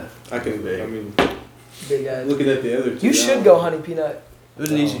know that. I mean, Big guy. looking at the other two. You should go hunting, Peanut. It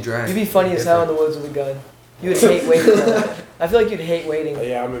was an easy drag. You'd be funny as hell in the woods with a gun. You would hate waiting. Though. I feel like you'd hate waiting.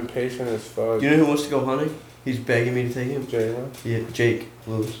 Yeah, I'm impatient as fuck. You know who wants to go hunting? He's begging me to take him. Jalen? Yeah, Jake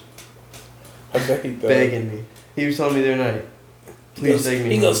Lewis. I bet he does. Begging me. He was telling me the other night. Please take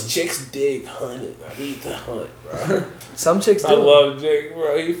me. He goes, hunting." chicks dig hunting. I need to hunt, bro. Some chicks I do. love Jake,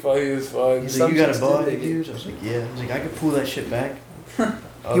 bro. He funny as fuck. He's Some like, you got chicks a bow, do dig it. dude? I was like, yeah. I was like, I could pull that shit back.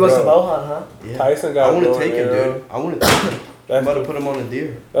 He wants to bow hunt, huh? Yeah. Tyson got I want a to bow take and him, arrow. dude. I want to take him. I'm That's, about to put him on a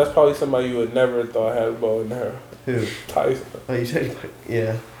deer. that's probably somebody you would never thought had a bow and arrow. Who? Tyson. Oh, you said,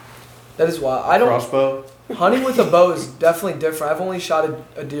 yeah. That is wild. I don't. Crossbow. Hunting with a bow is definitely different. I've only shot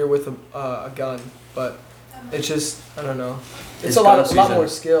a deer with a gun, but it's just I don't know. It's It's a lot gun more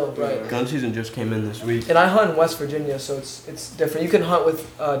season. skill, right? Gun season just came in this week. And I hunt in West Virginia, so it's different. You can hunt with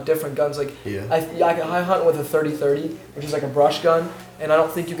different guns. Like Yeah. I hunt with a 30-30, which is like a brush gun, and I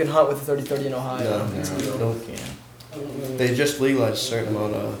don't think you can hunt with a 30-30 in Ohio. No. They just legalized a certain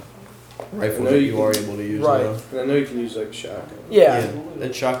amount of rifles know that you you are able to use Right. now. And I know you can use like a shotgun. Yeah.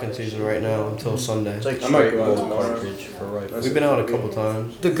 It's shotgun season right now until Sunday. It's like I might straight go out bolt tomorrow. cartridge for rifles. We've been out a couple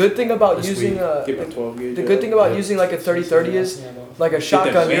times. The good thing about This using week, Get my 12 gauge. the good thing about Yeah. using like a 30-30 is like a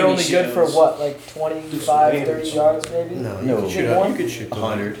shotgun. You're baby only good for shells. what, like 25, 30 yards maybe. No, You you could could shoot shoot more? You could shoot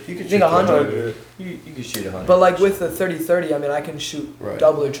 100. You could You think 100? You could shoot 100. But like with the 30-30, I mean I can shoot Right.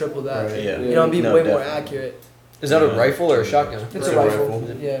 double or triple that. Right. yeah. You know, and be No, way more definitely. accurate. Is that a rifle or a shotgun? It's Right. a rifle.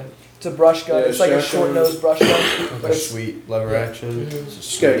 Yeah. It's a brush gun. Yeah, It's like a shotgun. short nosed brush gun. But Like it's sweet lever action. Mhm. It's a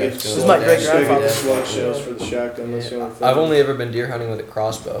Just gotta sweet get ass This gun. is my great just gotta get grandfather. the slug shells for the shotgun. That's the only thing. I've only ever been deer hunting with a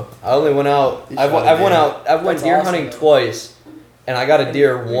crossbow. I only went out. You I've shot a went That's deer awesome. hunting twice, and I got a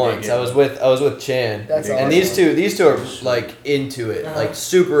deer once. I was with Chan, That's awesome. and these two are like into it, Uh-huh. like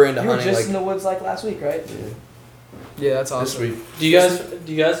super into You were hunting. just in Like the woods like last week, right? Yeah. Yeah, that's This awesome. week. Do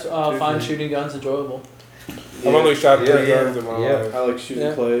you guys find shooting guns enjoyable? I've only shot 3 Yeah. guns in my Yeah. life. I like shooting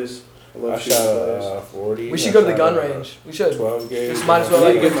Yeah. plays. I I love shot shooting plays. 40. We should I go to the shot, gun range. We should. 12 gauge. Just might as well I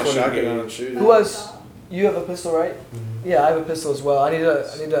like need to get my 20 shotgun gauge. out and shoot. Who has? You have a pistol, right? Yeah, I have a pistol as well. I need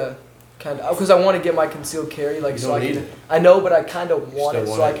to kind of because I want to get my concealed carry like You so don't I need can. it. I know, but I kind of want Still it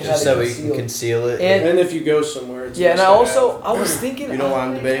want so I it, can just have so it we can concealed. conceal it. And And if you go somewhere, it's yeah, and nice I to also have. I was thinking. You know why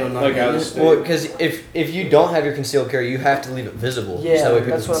I'm debating on not Like getting out of it? state. Well, because if you don't have your concealed carry, you have to leave it visible. Yeah, so that way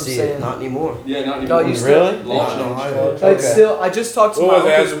people that's can what I'm see saying. it. Not anymore. Yeah, not No, you still. Really? Not in Ohio. But it's Okay. still, I just talked to What my was it,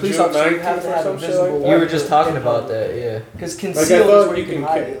 uncle's as of police June officer. You 19th have to or have some it shit visible. like that? You were just talking about that, yeah. Because Like I concealed is thought where you you can can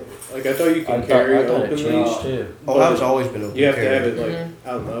hide ca- it. like I thought you can carry openly. too. Ohio's always been open. You have to carry. have it like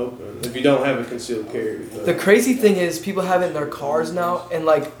out in the open. If you don't have a concealed carry. but- The crazy thing is, people have it in their cars now, and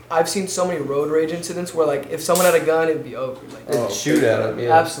like I've seen so many road rage incidents where like if someone had a gun, it'd be over. Like, Oh, Shoot at them,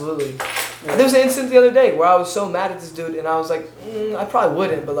 yeah. absolutely. There was an incident the other day where I was so mad at this dude, and I was like, I probably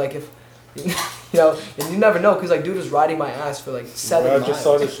wouldn't, but like if, you know, and you never know, cause like dude was riding my ass for like 7 I miles. just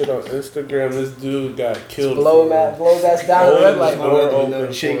saw this shit on Instagram. This dude got killed. blow for his ass down at the red light. Door Open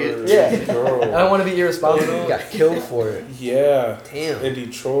open shake for it. Yeah. his girl. I don't want to be You irresponsible. got killed for it. Yeah. Damn. In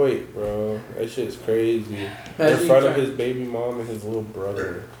Detroit, bro. That shit's crazy. In Imagine front you of his baby mom and his little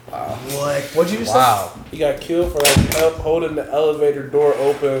brother. What? What'd you just Wow. He got killed for like holding the elevator door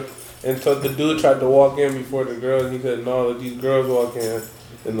open And so the dude tried to walk in before the girls. And he said, "No, let these girls walk in."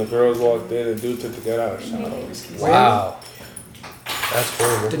 And the girls walked in, and the dude took the gun out and shot him. Wow. That's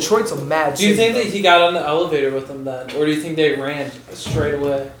horrible. Detroit's a mad Do you city, think that he got on the elevator with them then, or do you think they ran straight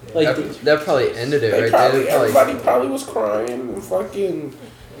away? Like That probably ended it They right probably, there. everybody probably was crying and fucking.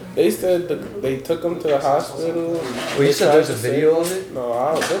 They said they took him to the hospital. Well, you said there's a video of it?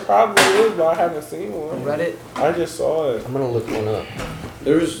 No, there probably is, but I haven't seen one. Reddit. I just saw it. I'm gonna look one up.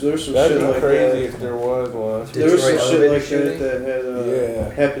 There's some That'd shit be like crazy that. if there was one. There was some Detroit shit like elevator that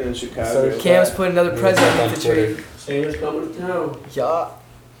had happened in Chicago. Cam's put another president on in the Twitter. tree. Santa's coming to town. Yeah.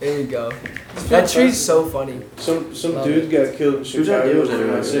 There you go. That tree's so funny. Some dude got killed in Who's that Chicago dude? for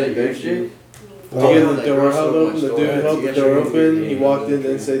not saying That thank you. Oh, He had the that door girl held from open. my The store. dude held the He door got open. He shot. walked in,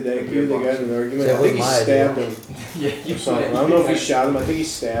 didn't say thank you. They got in an argument. That I think was he my stabbed idea. him. Or something. I don't know if he shot him. I think he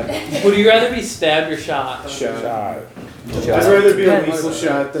stabbed him. would you rather be stabbed or shot? Shot. I'd Shot. rather be a Depends. lethal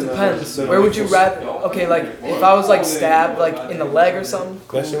shot than a. Depends. than a Where would you lethal- rather? Okay, like if I was like stabbed like in the leg or something.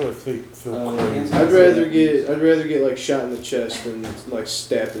 That shit would feel crazy. I'd rather get like shot in the chest than like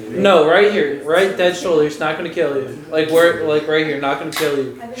stabbed in the neck. No, right here, right dead shoulder. It's not gonna kill you. Like where, like right here, not gonna kill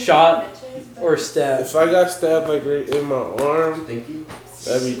you. Shot or stab. If I got stabbed like right in my arm, that'd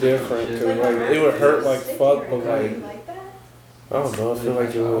be different. Cause like it would hurt like fuck, but like I don't know. I feel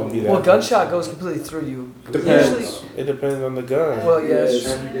like it wouldn't be that. Well, gunshot goes completely through you. Depends. It depends on the gun. Well, yeah, it's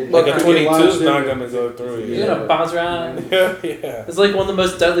Yeah, true. Like a Could get 22 is lodged not in- gonna go through you. You're gonna bounce around. Yeah. It's like one of the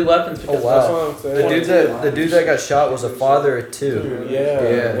most deadly weapons because Oh, wow. That's what I'm saying. The dude that got shot was a father of two. Yeah. Yeah.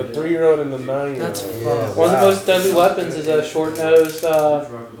 A 3-year-old and a 9-year-old. That's Yeah. fucked. one of the Wow. most deadly weapons is a short-nosed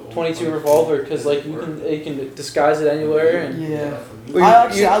 22 revolver because like it can disguise it anywhere and Yeah. Well,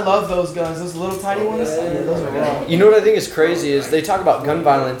 I love those guns. Those little tiny ones. Yeah, those are raw. You know what I think is crazy is they talk about gun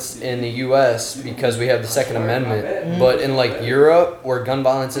violence in the U.S. because we have the Second Amendment, but in like Europe, where gun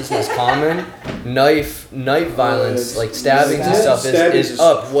violence isn't as common, knife violence, like stabbings and stuff, is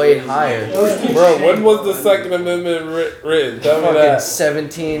up way higher. Bro, when was the Second Amendment written? Tell me Fucking that.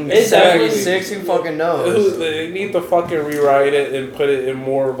 1776, who fucking knows? They need to fucking rewrite it and put it in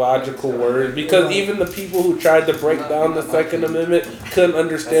more logical words because even the people who tried to break down the Second Amendment couldn't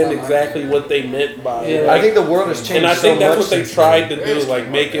understand exactly what they meant by it. Yeah. I think the world has changed And I think so that's much what they since tried then. to do, like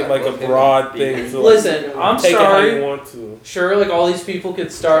make it like a broad thing. So, like, listen, I'm take it how you sorry. want to. Sure, like all these people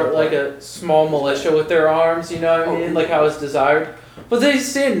could start like a small militia with their arms, you know what I mean? Like how it's desired. But they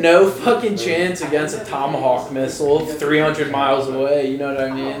stand no fucking chance against a Tomahawk missile 300 miles away, you know what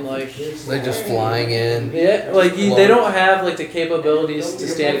I mean? Like, They're just flying in. yeah, like they don't have like the capabilities to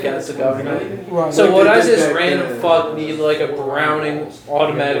stand against the government. Right. So Like what they does did this back random then. fuck need like a Browning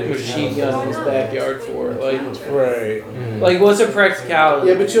automatic machine gun in his backyard for? Right. Like what's a practicality?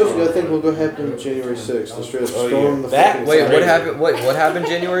 Yeah, but you also gotta think what happened January 6th. The straight up Oh, storm yeah. the That- fucking Wait, Capitol. what happened? What happened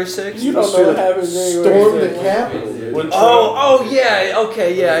January 6th? You don't know Straight what up happened January Storm the 6th. Capitol. When Trump- Oh, yeah,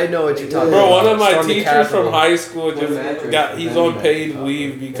 okay, yeah, I know what you're talking Bro, about. one of my Storm the teachers Capitol. from high school he's on paid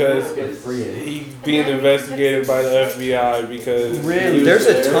leave because he's being investigated by the FBI because Really? he was There's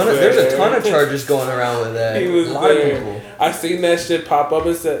a there. ton of charges going around with that. He was a lot of there. people. I seen that shit pop up.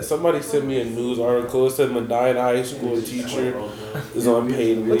 It said somebody sent me a news article. It said Medina High School teacher is on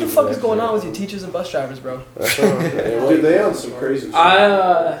paid leave. What the fuck is going on with you teachers and bus drivers, bro? That's what I'm saying. Dude, they on some crazy shit.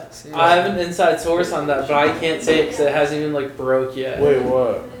 I have an inside source on that, but I can't say it because it hasn't even like broke yet. Wait,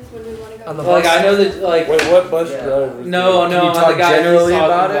 what? On the Like bus. I know that like Wait, what bus Yeah. driver? no, Can you I'm talk the guy generally he's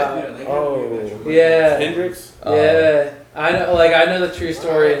talking about it? Oh, Yeah, Hendrix. yeah. I know, like I know the true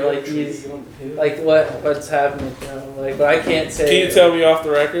story, and like he's like what's happening, you know, like but I can't say. Can you it. tell me off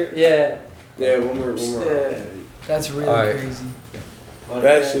the record? Yeah, Yeah, one more. yeah. That's really Alright. crazy.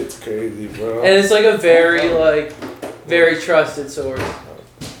 That shit's crazy, bro. And it's like a very trusted source.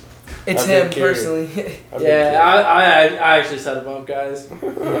 It's I've been him curious. personally. I've been Yeah, I actually set him up, guys.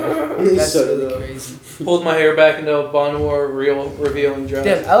 That's Set it really up. crazy. Pulled my hair back into a bun, wore a real revealing dress.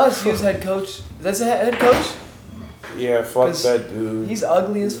 Damn, LSU's head coach. That's a head coach. Yeah, fuck 'Cause that dude. He's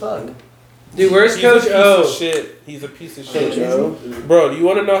ugly as fuck. Dude, where's He's Coach a piece O? of shit. He's a piece of Coach shit. O. Bro, do you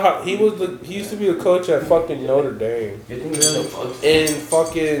want to know how he used to be a coach at fucking Notre Dame. And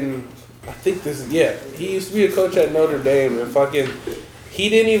fucking he used to be a coach at Notre Dame and fucking he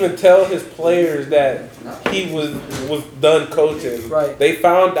didn't even tell his players that he was done coaching. Right. They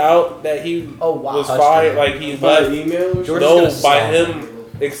found out that he Oh wow. was fired, like he By left. email or George- something? George's No, gonna by stop. him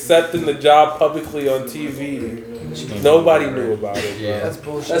accepting the job publicly on TV. Nobody knew about it. Yeah. That's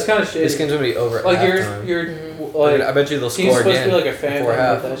bullshit. That's kind of This shitty. game's gonna be over at Like halftime. you're I like bet you they'll team's score supposed to again be like a fan. before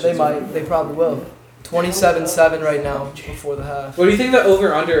half. That They shit's- might. They probably will. 27-7 right now before the half. What do you think the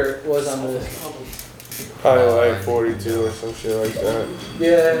over under was on this? Probably like 42 or some shit like that.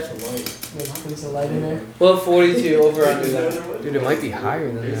 Yeah. Put some light in there. Well, 42 over under that. Dude, it might be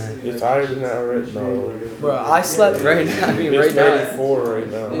higher than that. It's higher than that right now. Bro, I slept Right now, I mean, It's right now. 34 right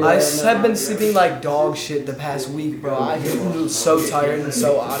now. I have been sleeping like dog shit the past week, bro. I feel so tired and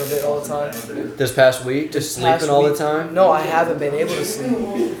so out of it all the time. This past week, just This past sleeping all the week- time. No, I haven't been able to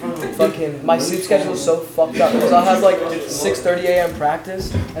sleep. Fucking, my sleep schedule is so fucked up because I'll have like 6:30 a.m.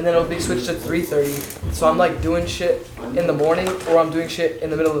 practice and then it'll be switched to 3:30. So I'm like doing shit in the morning or I'm doing shit in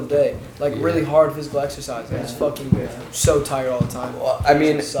the middle of the day. Like really hard physical exercise. I'm just fucking so tired all the time. Well, I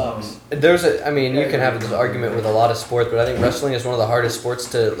mean, It sucks. I mean, you can have this argument with a lot of sports, but I think wrestling is one of the hardest sports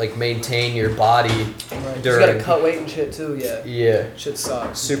to like maintain your body Right. You during. gotta cut weight and shit too, yeah. Yeah. Shit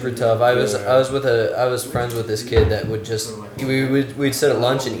sucks. Super tough. I was friends with this kid that would just we'd sit at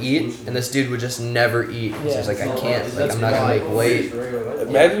lunch and eat, and this dude would just never eat. He's just like, I can't, like, I'm not gonna make weight.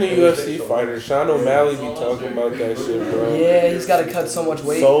 Imagine a UFC fighter. Sean O'Malley be talking about that shit, bro. Yeah, he's gotta cut so much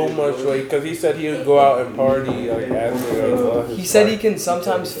weight. So much weight, because he said he would go out and party like after. Like, He said he can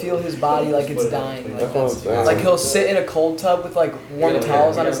sometimes feel his body like it's dying. Like, That's what I'm saying. like he'll sit in a cold tub with like warm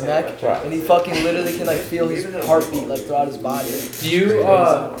towels on his neck, and he fucking literally can like feel his heartbeat like throughout his body.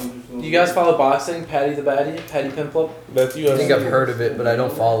 Do you guys follow boxing? Patty the Batty? Patty Pimple? That's UFC. I think I've heard of it, but I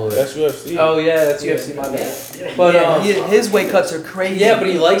don't follow it. That's UFC. Oh yeah, that's UFC, my bad. But Yeah, his weight cuts are crazy. yeah, but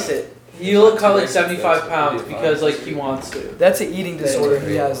he likes it. He'll cut like 75 pounds because like he wants to. That's an eating disorder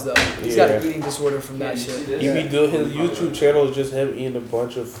he has though. He's got an Yeah. eating disorder from that shit. He be doing his YouTube channel is just him eating a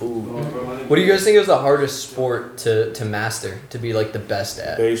bunch of food. What do you guys think is the hardest sport to master, to be like the best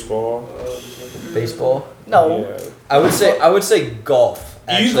at? Baseball. Baseball? No. Yeah. I would say golf.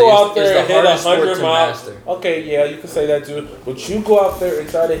 You Actually, go out is there the and hit hardest sport 100 to miles. master. Okay, yeah, you can say that too. But you go out there and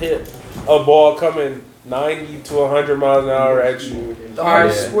try to hit a ball coming 90 to 100 miles an hour at you. The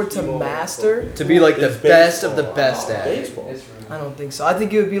hardest Yeah. sport to master? To be like the It's best of the baseball. best at. Baseball. I don't think so. I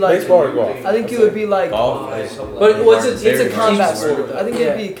think it would be like. Baseball or golf? I think it would be like. But what's it? It's a combat sport. I think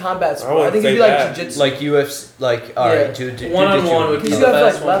it'd be a combat sport. I think it'd be like that. jiu-jitsu. Like UFC, like alright, One on one would be You the have,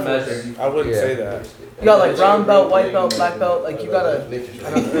 best like, one to levels. measure. I wouldn't Yeah. say that. You got like brown belt, white belt, black belt. Like you gotta. I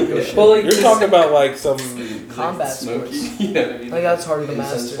don't know. But like You're talking about like some. Combat sports. I think that's harder to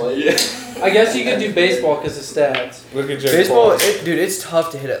master. I guess you could do baseball because of stats. Look at Jake Baseball, Paul. dude, it's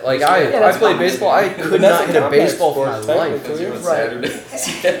tough to hit it. Like Yeah, I that's played fine. baseball. I could That's not hit a combat baseball for my sport, life. technically.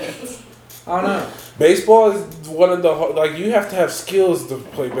 Right. I don't know. Baseball is one of the like you have to have skills to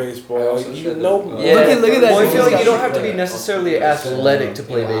play baseball. Like you know. Yeah. Look at that. Well, I dude. feel like He's you got- don't have to be necessarily athletic to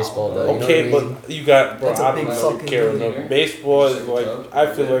play baseball, though. You know Okay, what I mean? but you got bro. That's a I big don't fucking care thing. enough. Baseball is like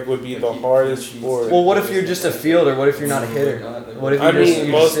I feel like would be the hardest sport. Well, what if you're just a fielder? What if you're not a hitter? What if you I just, mean,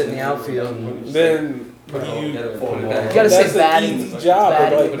 you most- just sit in the outfield? And, Then you gotta say that's an batting. easy job.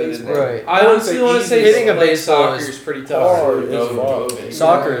 Batting But in like, baseball. right. I honestly want to say Hitting a like baseball soccer is is pretty tough. hard. It's hard.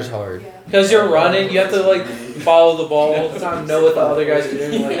 Soccer is hard. Because you're running, you have to like follow the ball all the time, know what the other guys are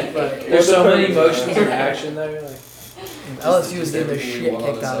doing. Like, there's so many emotions and action there. Like, LSU is getting their shit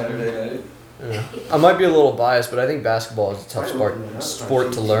kicked out of them. Yeah. I might be a little biased, but I think basketball is a tough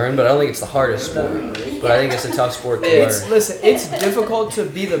sport to learn. But I don't think it's the hardest sport. But I think it's a tough sport to It's learn. listen. It's difficult to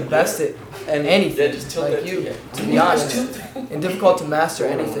be the best at anything. Like you, to be honest, and difficult to master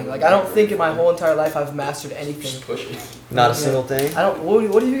anything. Like I don't think in my whole entire life I've mastered anything. Not a single thing. I don't.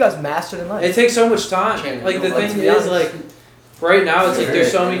 What have you guys mastered in life? it takes so much time. Like the thing is, like right now, it's like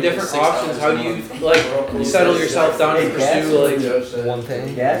there's so many different options. How do you like settle yourself down and pursue like One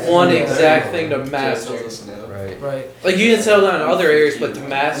thing. one exact thing to master? Right. Right. Like you can settle down in other areas, but to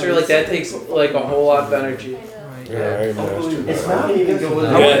master like that takes like a whole lot of energy. Right. Yeah, I ain't mastered It's that. not even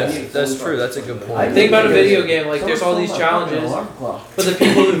going Yes, that's true. That's a good point. Think about a video game. Like there's all these challenges, but the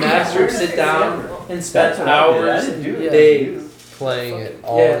people who master it sit down and spend hours, days. Playing it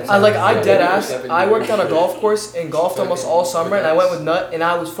all Yeah. the time. I dead ass. I worked on a golf course and golfed almost all summer, and I went with Nut, and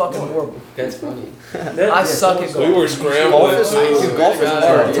I was fucking horrible. That's funny. I suck at golf. We were Golf scrambling is, too. dude, golf is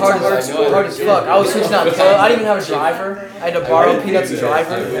hard. It's hard as fuck. I was switching out clubs. I didn't even have a driver. I had to borrow Peanut's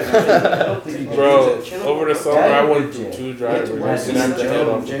driver. Bro, over the summer I went through 2 drivers. I snapped the head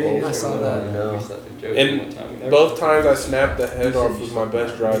off the I both. saw that. No. And both times I snapped the head off was my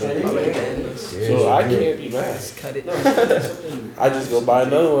best driver. So I can't be mad. Just cut it. I just go buy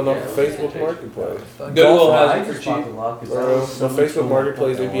another one off the Facebook Marketplace. Goodwill has it for cheap. Bro, the Facebook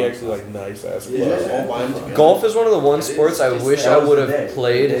Marketplace, they'd be actually like nice ass clubs. Golf is one of the one sports I wish I would have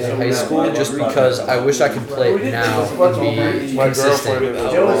played in high school, just because I wish I could play it now and be My consistent. girlfriend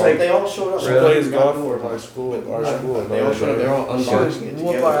is Joe was like, they all showed up. she plays golf for my school, our school. They all showed up. They're all unboxing it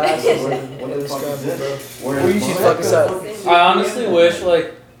Whoop our asses in the scramble, bro. Where you should fuck us up. I honestly wish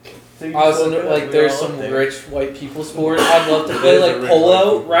like I was in, like, there's some rich white people sport. I'd love to play like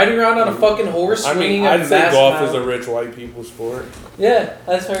polo, riding around on a fucking horse, swinging I'd a say massive golf amount. is a rich white people sport. Yeah,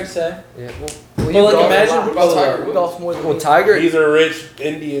 that's fair to say. Yeah. But like, imagine What about Tiger? We golf more than Well, me. Tiger. He's a rich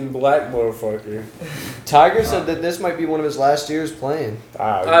Indian black motherfucker. Tiger said that this might be one of his last years playing.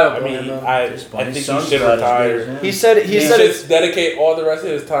 I think he should retire. He said He it's should dedicate all the rest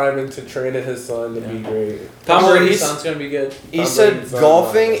of his time into training his son to be great. Tom Well, Brady's he's- son's gonna be good. he Tom said Brady's son.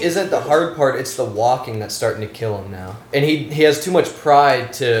 golfing isn't the hard part, it's the walking that's starting to kill him now. And he has too much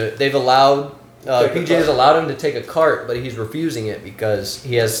pride to they've allowed PJ has allowed him to take a cart, but he's refusing it because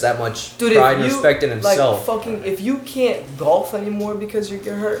he has that much Dude, pride and if you, respect in himself. Like, fucking, if you can't golf anymore because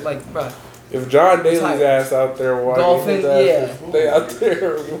you're hurt, like, bruh. If John Daly's Tiger. ass out there walking, Golfing, his ass yeah. they out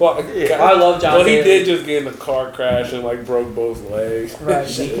there walking. I love John Well, he Daly. did just get in a car crash and like broke both legs. Right.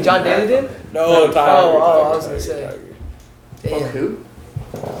 John Daly did? No, Tiger. I was gonna say. Fuck Damn. who?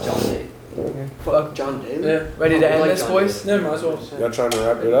 John Daly. Fuck John Daly. Yeah. Ready to end like this, John boys? Yeah, might as well. Y'all trying to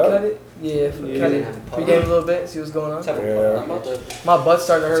wrap it Cut up? it? Yeah, cut it. Pre-game a little bit, see what's going on. Yeah. My butt's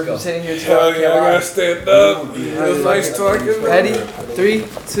starting to hurt from sitting here too. Hell yeah, I gotta stand up. It was nice talking. Ready? 3,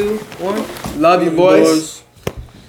 2, 1. Love you, boys.